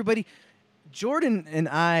 Hey, everybody. Jordan and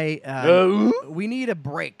I, we need a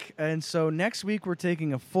break. And so next week we're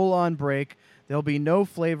taking a full-on break. There'll be no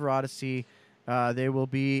Flavor Odyssey. There will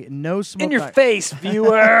be no Smoke In your Night. face,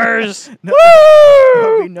 viewers!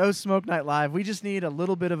 There'll be no Smoke Night Live. We just need a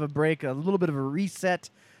little bit of a break, a little bit of a reset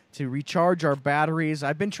to recharge our batteries.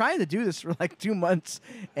 I've been trying to do this for like 2 months,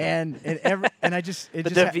 but you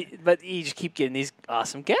just keep getting these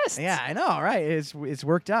awesome guests. Yeah, I know, right? It's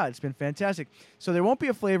worked out. It's been fantastic. So there won't be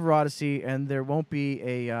a Flavor Odyssey, and there won't be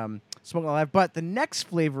a Smoke Night Live. But the next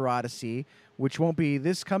Flavor Odyssey, which won't be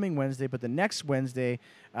this coming Wednesday, but the next Wednesday,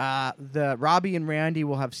 the Robbie and Randy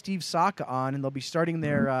will have Steve Saka on, and they'll be starting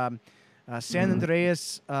their San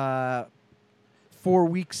Andreas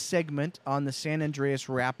 4-week segment on the San Andreas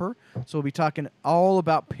wrapper. So we'll be talking all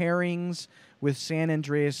about pairings with San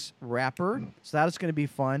Andreas wrapper. So that is going to be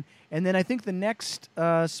fun. And then I think the next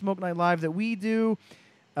Smoke Night Live that we do,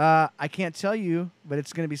 I can't tell you, but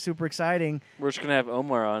it's going to be super exciting. We're just going to have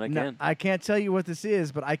Omar on again. No, I can't tell you what this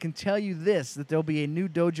is, but I can tell you this, that there'll be a new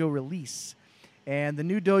dojo release. And the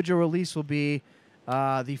new dojo release will be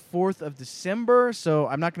the 4th of December. So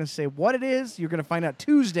I'm not going to say what it is. You're going to find out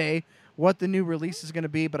Tuesday what the new release is going to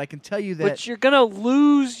be, but I can tell you that... But you're going to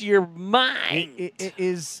lose your mind. It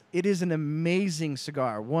is an amazing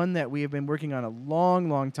cigar, one that we have been working on a long,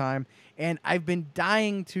 long time, and I've been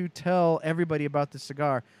dying to tell everybody about this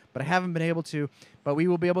cigar, but I haven't been able to. But we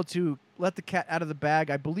will be able to let the cat out of the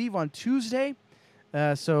bag, I believe, on Tuesday.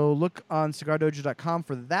 So look on CigarDojo.com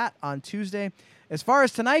for that on Tuesday. As far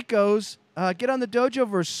as tonight goes, get on the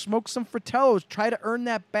Dojoverse, smoke some Fratellos, try to earn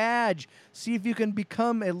that badge, see if you can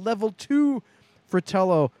become a level 2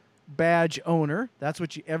 Fratello badge owner. That's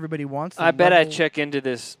what everybody wants. I bet I check into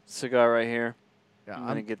this cigar right here. Yeah, I'm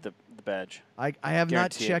going to get the badge. I have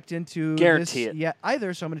not checked into this yet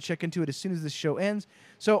either, so I'm going to check into it as soon as this show ends.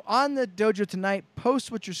 So on the Dojo tonight,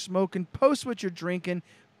 post what you're smoking, post what you're drinking,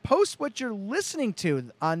 post what you're listening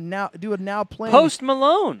to on now. Do a now playing. Post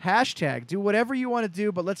Malone. Hashtag. Do whatever you want to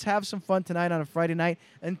do, but let's have some fun tonight on a Friday night.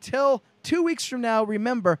 Until 2 weeks from now,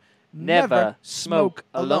 remember, never smoke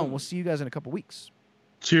alone. We'll see you guys in a couple weeks.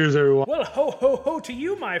 Cheers, everyone. Well, ho, ho, ho to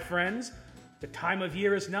you, my friends. The time of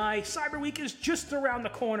year is nigh, Cyber Week is just around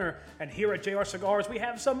the corner, and here at JR Cigars we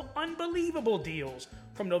have some unbelievable deals.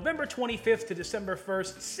 From November 25th to December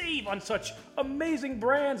 1st, save on such amazing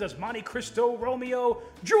brands as Monte Cristo, Romeo,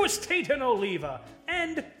 Drew Estate, and Oliva,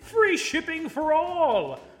 and free shipping for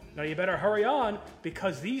all. Now you better hurry on,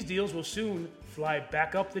 because these deals will soon fly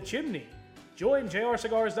back up the chimney. Join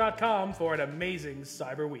JRCigars.com for an amazing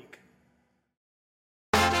Cyber Week.